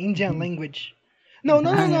in Indian language. No,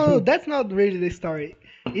 no, no, no, no. That's not really the story.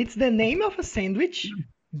 It's the name of a sandwich,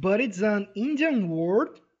 but it's an Indian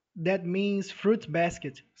word that means fruit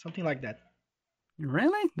basket, something like that.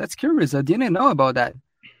 Really? That's curious. I didn't know about that.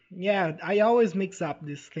 Yeah, I always mix up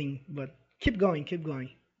this thing, but keep going, keep going.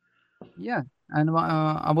 Yeah, and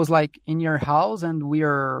I was like in your house, and we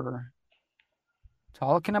are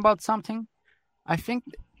talking about something. I think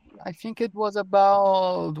I think it was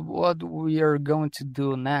about what we are going to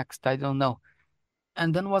do next. I don't know.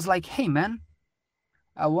 And then was like, hey man,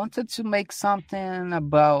 I wanted to make something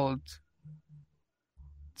about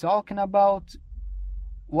talking about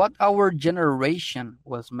what our generation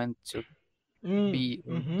was meant to be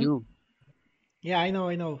or Mm-hmm. do. Yeah, I know,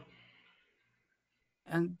 I know.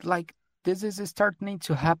 And like this is starting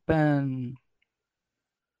to happen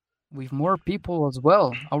with more people as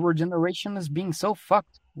well. Our generation is being so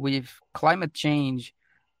fucked with climate change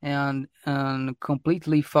and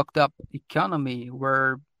completely fucked up economy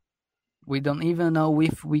where we don't even know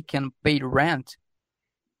if we can pay rent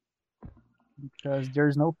because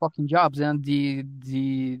there's no fucking jobs and the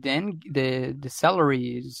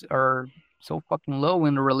salaries are so fucking low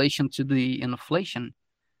in relation to the inflation,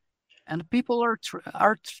 and people are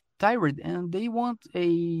tired and they want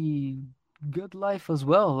a good life as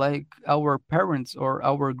well, like our parents or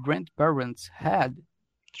our grandparents had.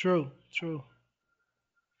 True, true.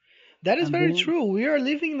 That is And very they, true. We are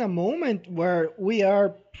living in a moment where we are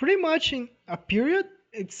pretty much in a period.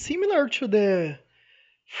 It's similar to the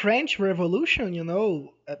French Revolution,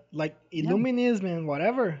 like yeah, Illuminism and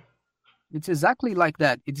whatever. it's exactly like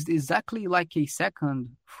that. It's exactly like a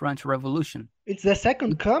second French Revolution. It's the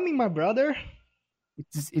second It, coming, my brother.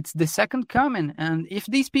 it's the second coming, and if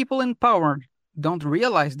these people in power don't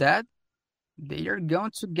realize that, they are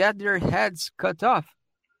going to get their heads cut off.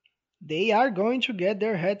 They are going to get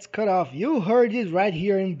their heads cut off. You heard it right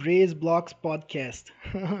here in Breeze Blocks podcast.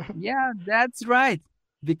 Yeah, that's right.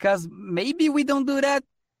 Because maybe we don't do that,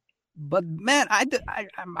 but man,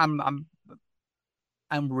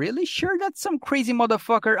 I'm really sure that some crazy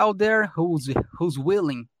motherfucker out there who's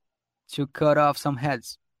willing to cut off some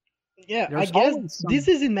heads. Yeah, I There's guess always this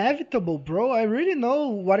some. is inevitable, bro. I really know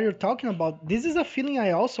what you're talking about. This is a feeling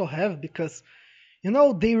I also have because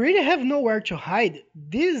they really have nowhere to hide.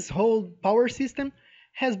 This whole power system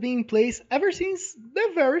has been in place ever since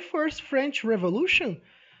the very first French Revolution.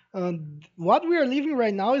 What we are living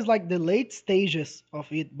right now is like the late stages of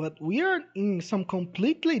it, but we are in some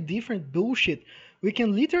completely different bullshit. We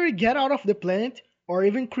can literally get out of the planet, or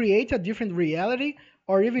even create a different reality,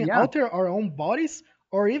 or even Yeah, alter our own bodies,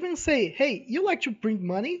 or even say, hey, you like to print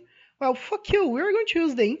money? Well, fuck you. We're going to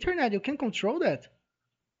use the internet. You can control that.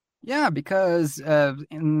 yeah, because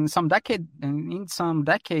in some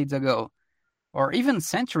decades ago, or even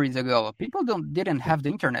centuries ago, people don't didn't have the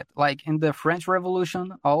internet. Like in the French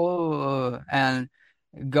Revolution, and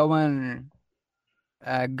going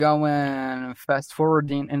going fast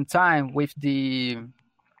forwarding in time with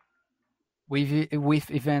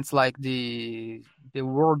with events like the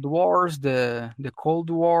World Wars, the Cold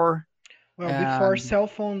War, Well, before and cell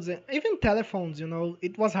phones and even telephones,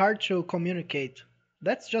 it was hard to communicate.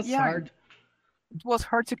 That's just yeah, hard. it was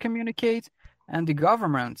hard to communicate, and the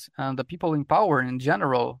government and the people in power in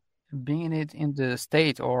general, being it in the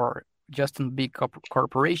state or just in big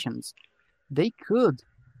corporations, they could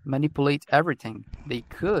manipulate everything. They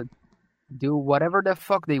could do whatever the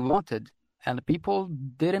fuck they wanted, and people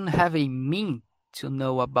didn't have a mean to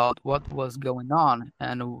know about what was going on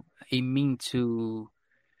and a mean to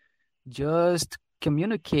just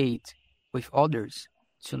communicate with others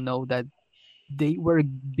to know that they were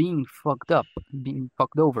being fucked up, being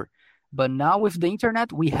fucked over. But now with the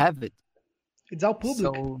internet, we have it. It's all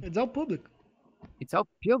public. So It's all public. it's all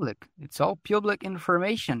public. It's all public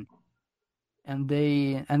information. And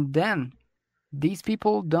then these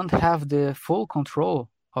people don't have the full control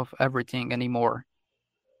of everything anymore.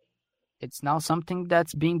 It's now something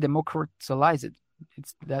that's being democratized.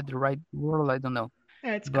 It's that the right word? I don't know.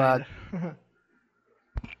 Yeah, it's But kind of.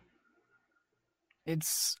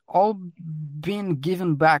 it's all being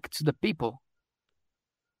given back to the people.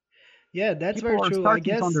 Yeah, that's very People are true. I starting to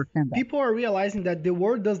guess understand that. people are realizing that the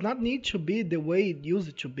world does not need to be the way it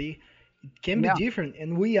used to be. It can be Yeah, different,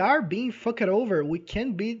 and we are being fucked over. We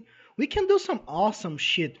can do some awesome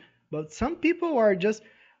shit, but some people are just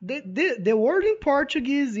the word in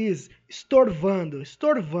Portuguese is estorvando,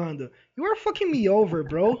 estorvando. You are fucking me over,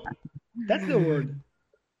 bro. That's the word.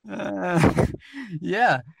 uh,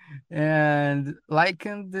 yeah, and like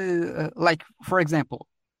in the like for example,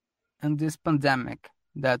 in this pandemic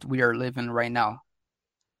that we are living right now.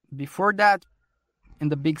 Before that, in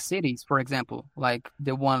the big cities, for example, like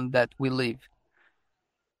the one that we live,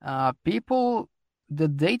 people, the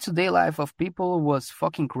day-to-day life of people was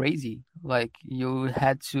fucking crazy. Like you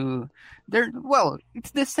had to, well,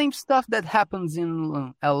 it's the same stuff that happens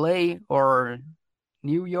in LA or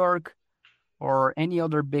New York or any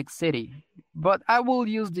other big city. But I will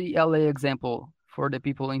use the LA example for the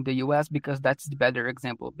people in the US because that's the better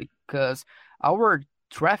example because our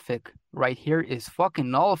traffic right here is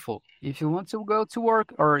fucking awful. If you want to go to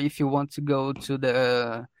work or if you want to go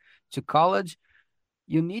to college,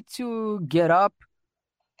 you need to get up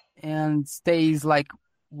and stays like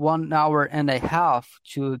 1 hour and a half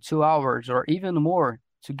to 2 hours or even more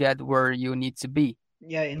to get where you need to be.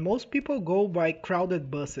 Yeah, and most people go by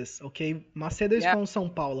crowded buses. Okay, Macedo is Yeah, from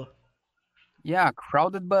São Paulo. yeah,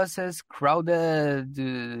 crowded buses,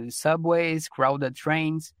 crowded subways, crowded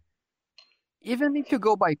trains. Even if you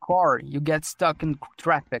go by car, you get stuck in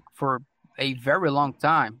traffic for a very long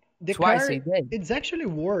time, The twice car, a day. it's actually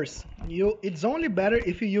worse. It's only better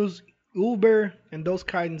if you use Uber and those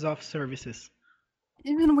kinds of services.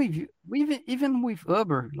 Even with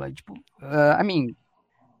Uber, like I mean,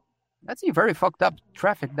 that's a very fucked up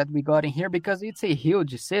traffic that we got in here because it's a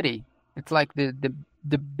huge city. It's like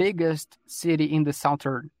the biggest city in the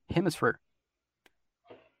southern hemisphere.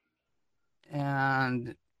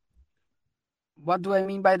 And what do I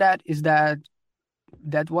mean by that is that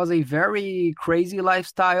that was a very crazy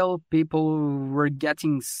lifestyle. People were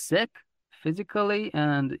getting sick physically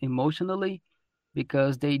and emotionally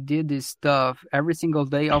because they did this stuff every single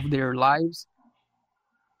day of their lives,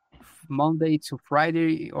 Monday to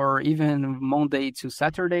Friday, or even Monday to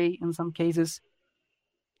Saturday in some cases.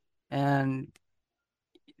 And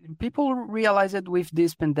people realize it with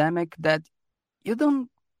this pandemic that you don't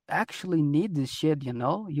actually need this shit, you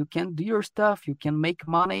know? You can do your stuff, you can make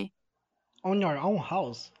money On your own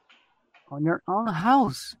house. on your own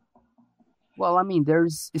house. Well, I mean,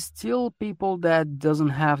 there's still people that doesn't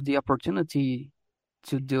have the opportunity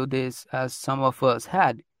to do this as some of us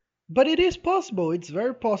had. But it is possible. It's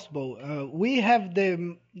very possible. We have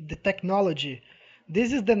the technology.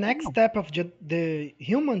 This is the next Yeah, step of the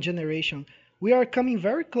human generation. We are coming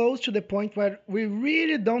very close to the point where we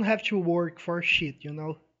really don't have to work for shit, you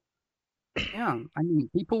know? yeah. I mean,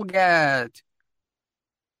 people get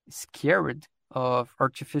scared of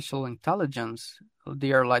artificial intelligence.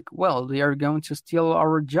 They are like, well, they are going to steal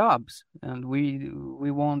our jobs, and we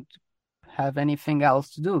won't have anything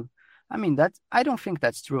else to do. I mean, I don't think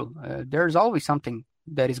that's true. There's always something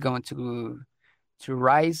that is going to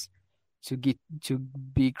rise, to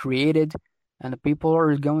be created, and people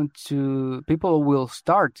will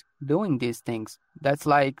start doing these things. That's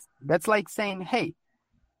like saying, hey,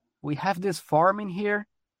 we have this farm in here,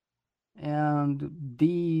 and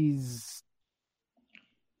these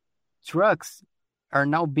trucks are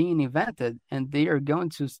now being invented, and they are going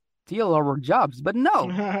to steal our jobs. But no,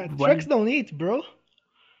 Trucks when don't eat, bro.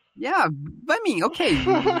 yeah, I mean, okay,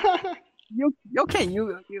 you okay,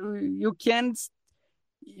 you can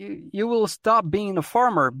you will stop being a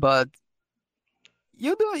farmer, but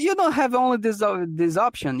you don't have only this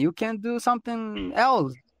option. You can do something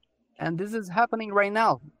else, and this is happening right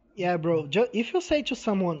now. Yeah, bro. If you say to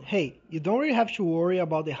someone, "Hey, you don't really have to worry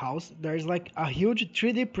about the house. There's like a huge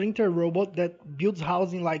 3D printer robot that builds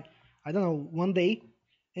house in like I don't know 1 day,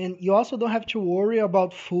 and you also don't have to worry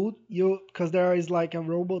about food. Because there is like a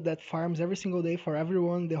robot that farms every single day for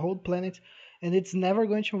everyone, the whole planet, and it's never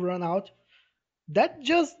going to run out. That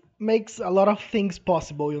just makes a lot of things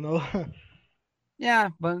possible, you know." Yeah,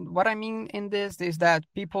 but what I mean in this is that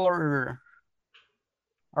people are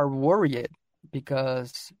are worried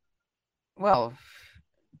because, well,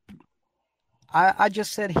 I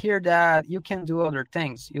just said here that you can do other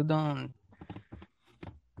things. You don't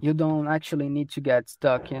actually need to get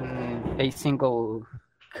stuck in a single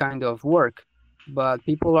kind of work. But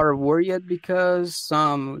people are worried because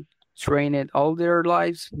some train it all their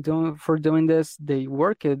lives doing this. They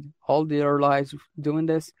work it all their lives doing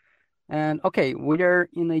this. And okay, we are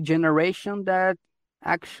in a generation that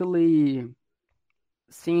actually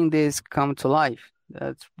seeing this come to life.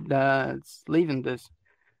 That's living this.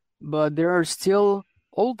 But there are still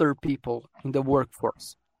older people in the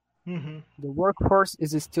workforce. Hmm. The workforce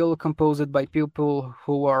is still composed by people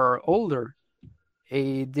who are older.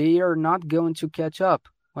 They are not going to catch up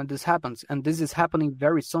when this happens, and this is happening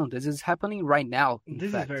very soon. This is happening right now, in This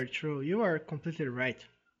is fact. very true. You are completely right.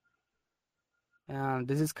 And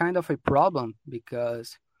this is kind of a problem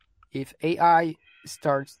because if AI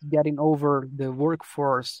starts getting over the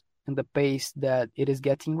workforce and the pace that it is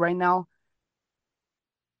getting right now,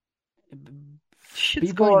 Shit's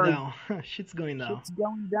people going are down. Shit's going down. shit's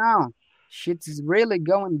going down. Shit is really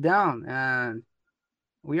going down, and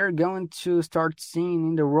we are going to start seeing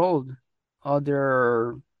in the world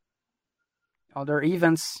other other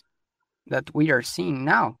events that we are seeing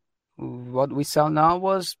now. What we saw now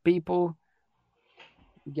was people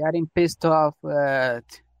getting pissed off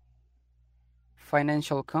at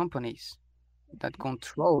financial companies that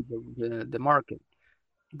control the market.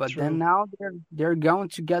 But then True. now they're going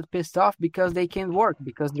to get pissed off because they can't work,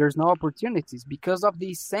 because there's no opportunities, because of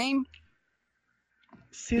these same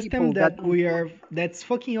System people that that we control. are that's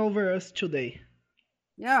fucking over us today.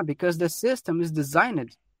 Yeah, because the system is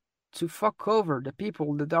designed to fuck over the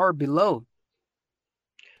people that are below.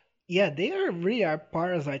 Yeah, they are really are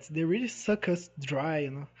parasites. They really suck us dry,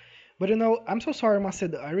 you know. But I'm so sorry,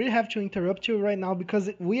 Macedo. I really have to interrupt you right now because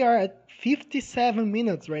we are at 57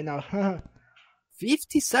 minutes right now.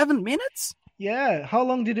 57 minutes? Yeah, how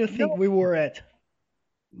long did you think No, we were at?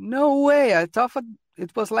 no way. I thought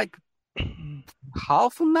it was like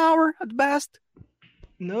half an hour at best.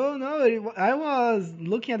 No, no, I was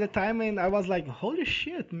looking at the time and I was like, holy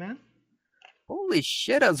shit, man. Holy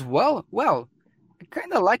shit as well. Well, I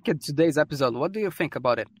kind of like it today's episode. What do you think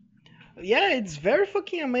about it? Yeah, it's very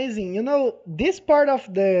fucking amazing. This part of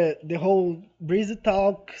the whole Breezy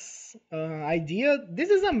Talks idea, this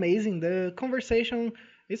is amazing. The conversation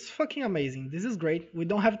is fucking amazing. This is great. We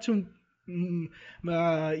don't have to,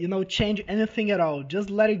 mm, change anything at all.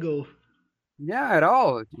 Just let it go. Yeah, at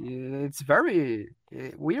all. It's very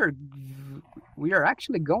we are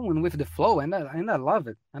actually going with the flow, and I love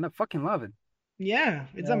it, and I fucking love it. Yeah,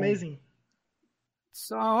 it's Yeah. amazing.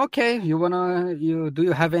 So okay, do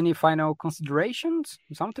you have any final considerations?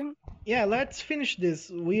 Something? Yeah, let's finish this.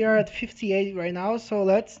 We are at 58 right now, so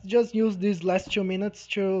let's just use these last 2 minutes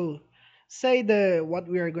to say the what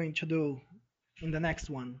we are going to do in the next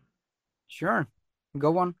one. Sure.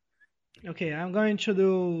 Go on. Okay, I'm going to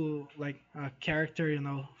do like a character,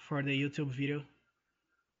 for the YouTube video.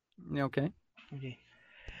 Yeah, okay. Okay.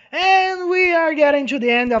 And we are getting to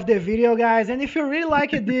the end of the video, guys. And if you really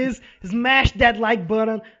liked this, smash that like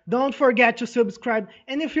button. Don't forget to subscribe.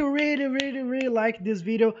 And if you really, really, really like this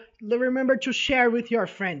video, remember to share with your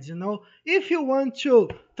friends, If you want to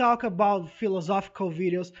talk about philosophical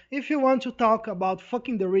videos, if you want to talk about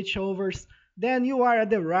fucking the rich overs, then you are at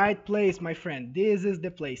the right place, my friend. This is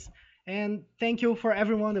the place. And thank you for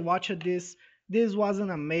everyone that watched this. This was an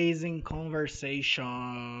amazing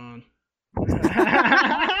conversation.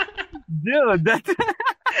 Dude, that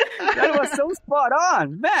that was so spot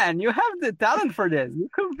on. Man, you have the talent for this. You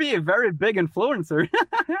could be a very big influencer.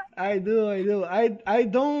 I do, I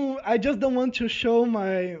do. I just don't want to show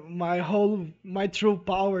my true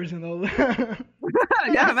powers.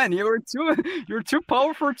 Yeah, man, you're too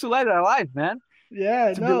powerful to let it alive, man.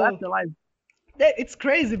 Yeah, To be no. left alive. It's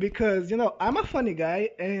crazy because, I'm a funny guy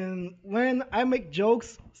and when I make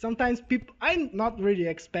jokes, sometimes people I'm not really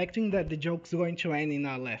expecting that the joke's going to end in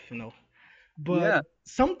a laugh. But Yeah.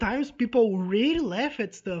 sometimes people really laugh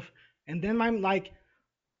at stuff and then I'm like,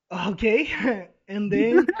 okay. And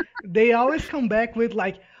then they always come back with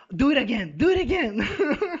like, do it again, do it again.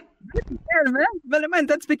 Yeah, man. But man,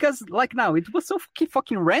 that's because like now it was so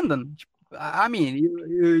fucking random. I mean,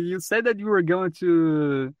 you said that you were going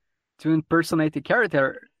to impersonate a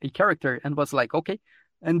character, and was like, okay,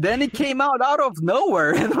 and then it came out of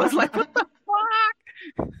nowhere, and was like, what the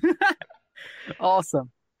fuck? Awesome.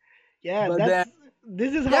 Yeah, But that's then,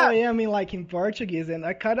 this is how yeah, I am in Portuguese, and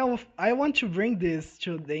I want to bring this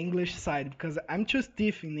to the English side because I'm too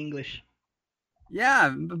stiff in English. yeah,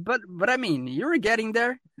 but I mean, you're getting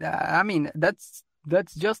there. I mean, that's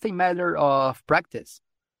just a matter of practice.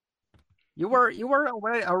 You were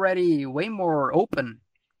already way more open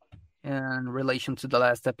in relation to the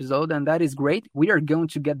last episode, and that is great. We are going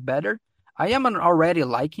to get better. I am already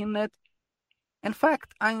liking it. In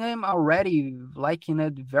fact, I am already liking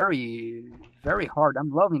it very, very hard. I'm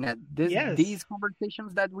loving it. Yes. These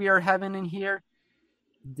conversations that we are having in here,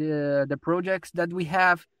 the projects that we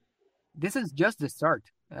have, this is just the start.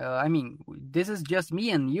 I mean, this is just me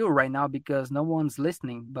and you right now because no one's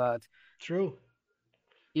listening. But True.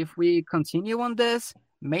 if we continue on this,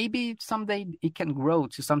 maybe someday it can grow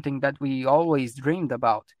to something that we always dreamed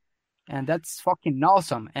about. And that's fucking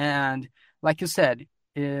awesome. And like you said,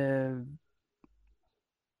 I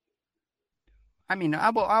mean, I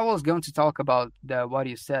was going to talk about what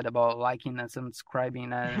you said about liking and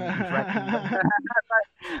subscribing and interacting,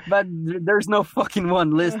 but there's no fucking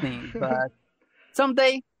one listening. But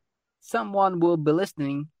someday, someone will be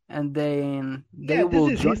listening, and then they Yeah, this will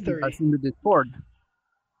is join us history. in the Discord.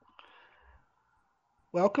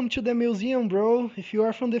 Welcome to the museum, bro. If you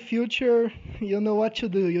are from the future, you know what to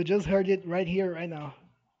do. You just heard it right here, right now.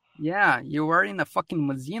 Yeah, you are in a fucking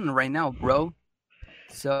museum right now, bro.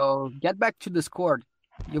 So get back to Discord.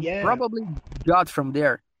 You Yeah, probably got from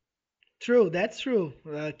there. true. That's true.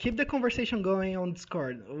 Keep the conversation going on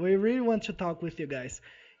Discord. We really want to talk with you guys.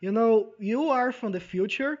 You know, you are from the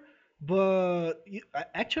future, but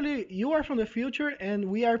actually, you are from the future and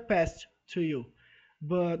we are past to you.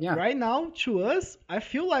 But Yeah. right now, to us, I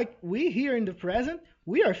feel like we here in the present,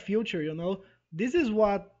 we are future, you know? This is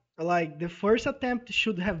what, like, the first attempt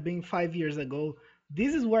should have been 5 years ago.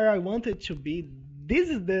 This is where I wanted to be. This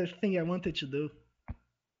is the thing I wanted to do.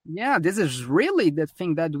 Yeah, this is really the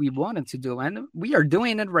thing that we wanted to do, and we are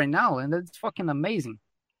doing it right now, and it's fucking amazing.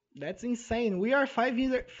 That's insane. We are 5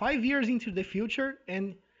 years into the future,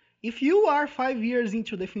 and if you are 5 years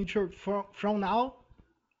into the future from now,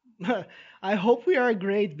 I hope we are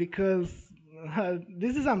great because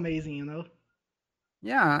this is amazing, you know?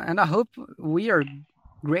 Yeah, and I hope we are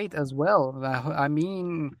great as well. I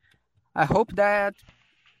mean, I hope that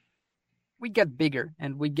we get bigger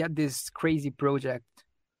and we get this crazy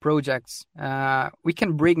projects. We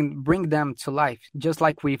can bring them to life, just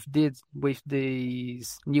like we did with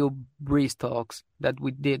these new breeze talks that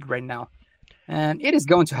we did right now, and it is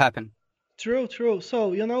going to happen. True, true.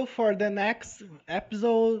 So, you know, for the next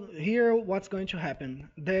episode here, what's going to happen?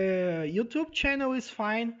 The YouTube channel is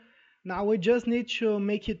fine. Now we just need to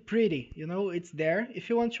make it pretty. You know, it's there. If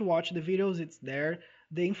you want to watch the videos, it's there.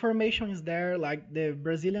 The information is there, like the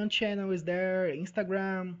Brazilian channel is there,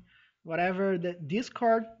 Instagram, whatever. The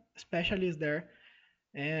Discord especially is there.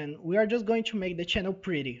 And we are just going to make the channel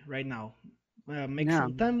pretty right now. Make Yeah,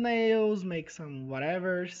 some thumbnails, make some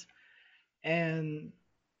whatevers, and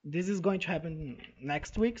this is going to happen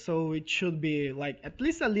next week, so it should be like at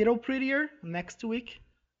least a little prettier next week.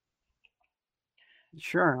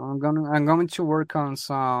 sure. I'm going to work on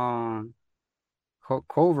some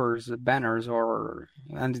covers, banners, or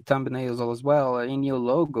and the thumbnails as well. A new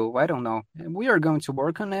logo. I don't know. We are going to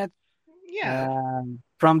work on it. Yeah,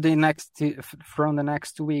 From the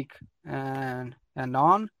next week and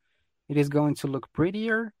on, it is going to look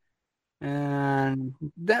prettier. And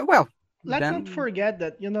then, well, let's not then forget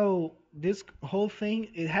that, you know, this whole thing,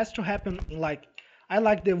 it has to happen like, I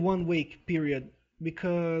like the 1 week period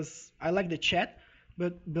because I like the chat,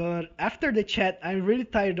 but after the chat I'm really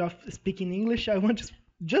tired of speaking English. I want to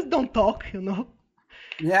just don't talk, you know.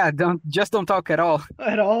 yeah, don't talk at all.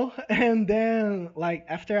 At all. And then like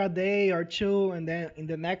after a day or two, and then in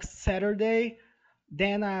the next Saturday,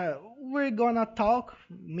 then we're gonna talk.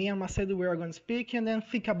 Me and Macedo, we are gonna speak and then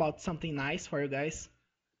think about something nice for you guys.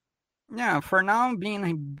 Yeah, for now,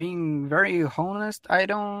 being very honest, I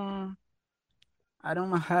don't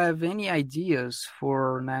have any ideas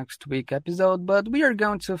for next week episode, but we are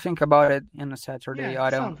going to think about it in a Saturday. Yeah,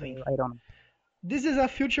 something. I don't. This is a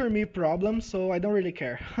future me problem, so I don't really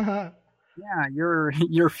care. Yeah,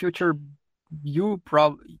 your future, you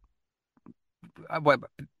probably.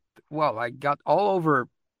 Well, I got all over.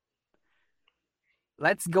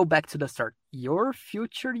 Let's go back to the start. Your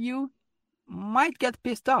future you might get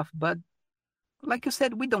pissed off, but like you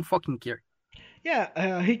said, we don't fucking care.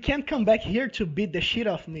 Yeah, he can't come back here to beat the shit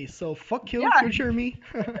off me, so fuck you, Yeah, future me.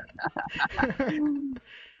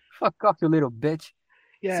 fuck off, you little bitch.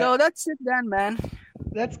 Yeah, So that's it then, man.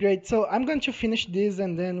 that's great. So I'm going to finish this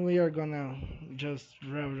and then we are gonna just.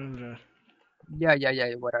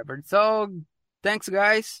 Yeah, whatever. So thanks,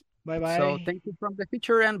 guys. Bye So bye. thank you from the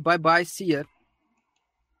future and bye bye. See ya.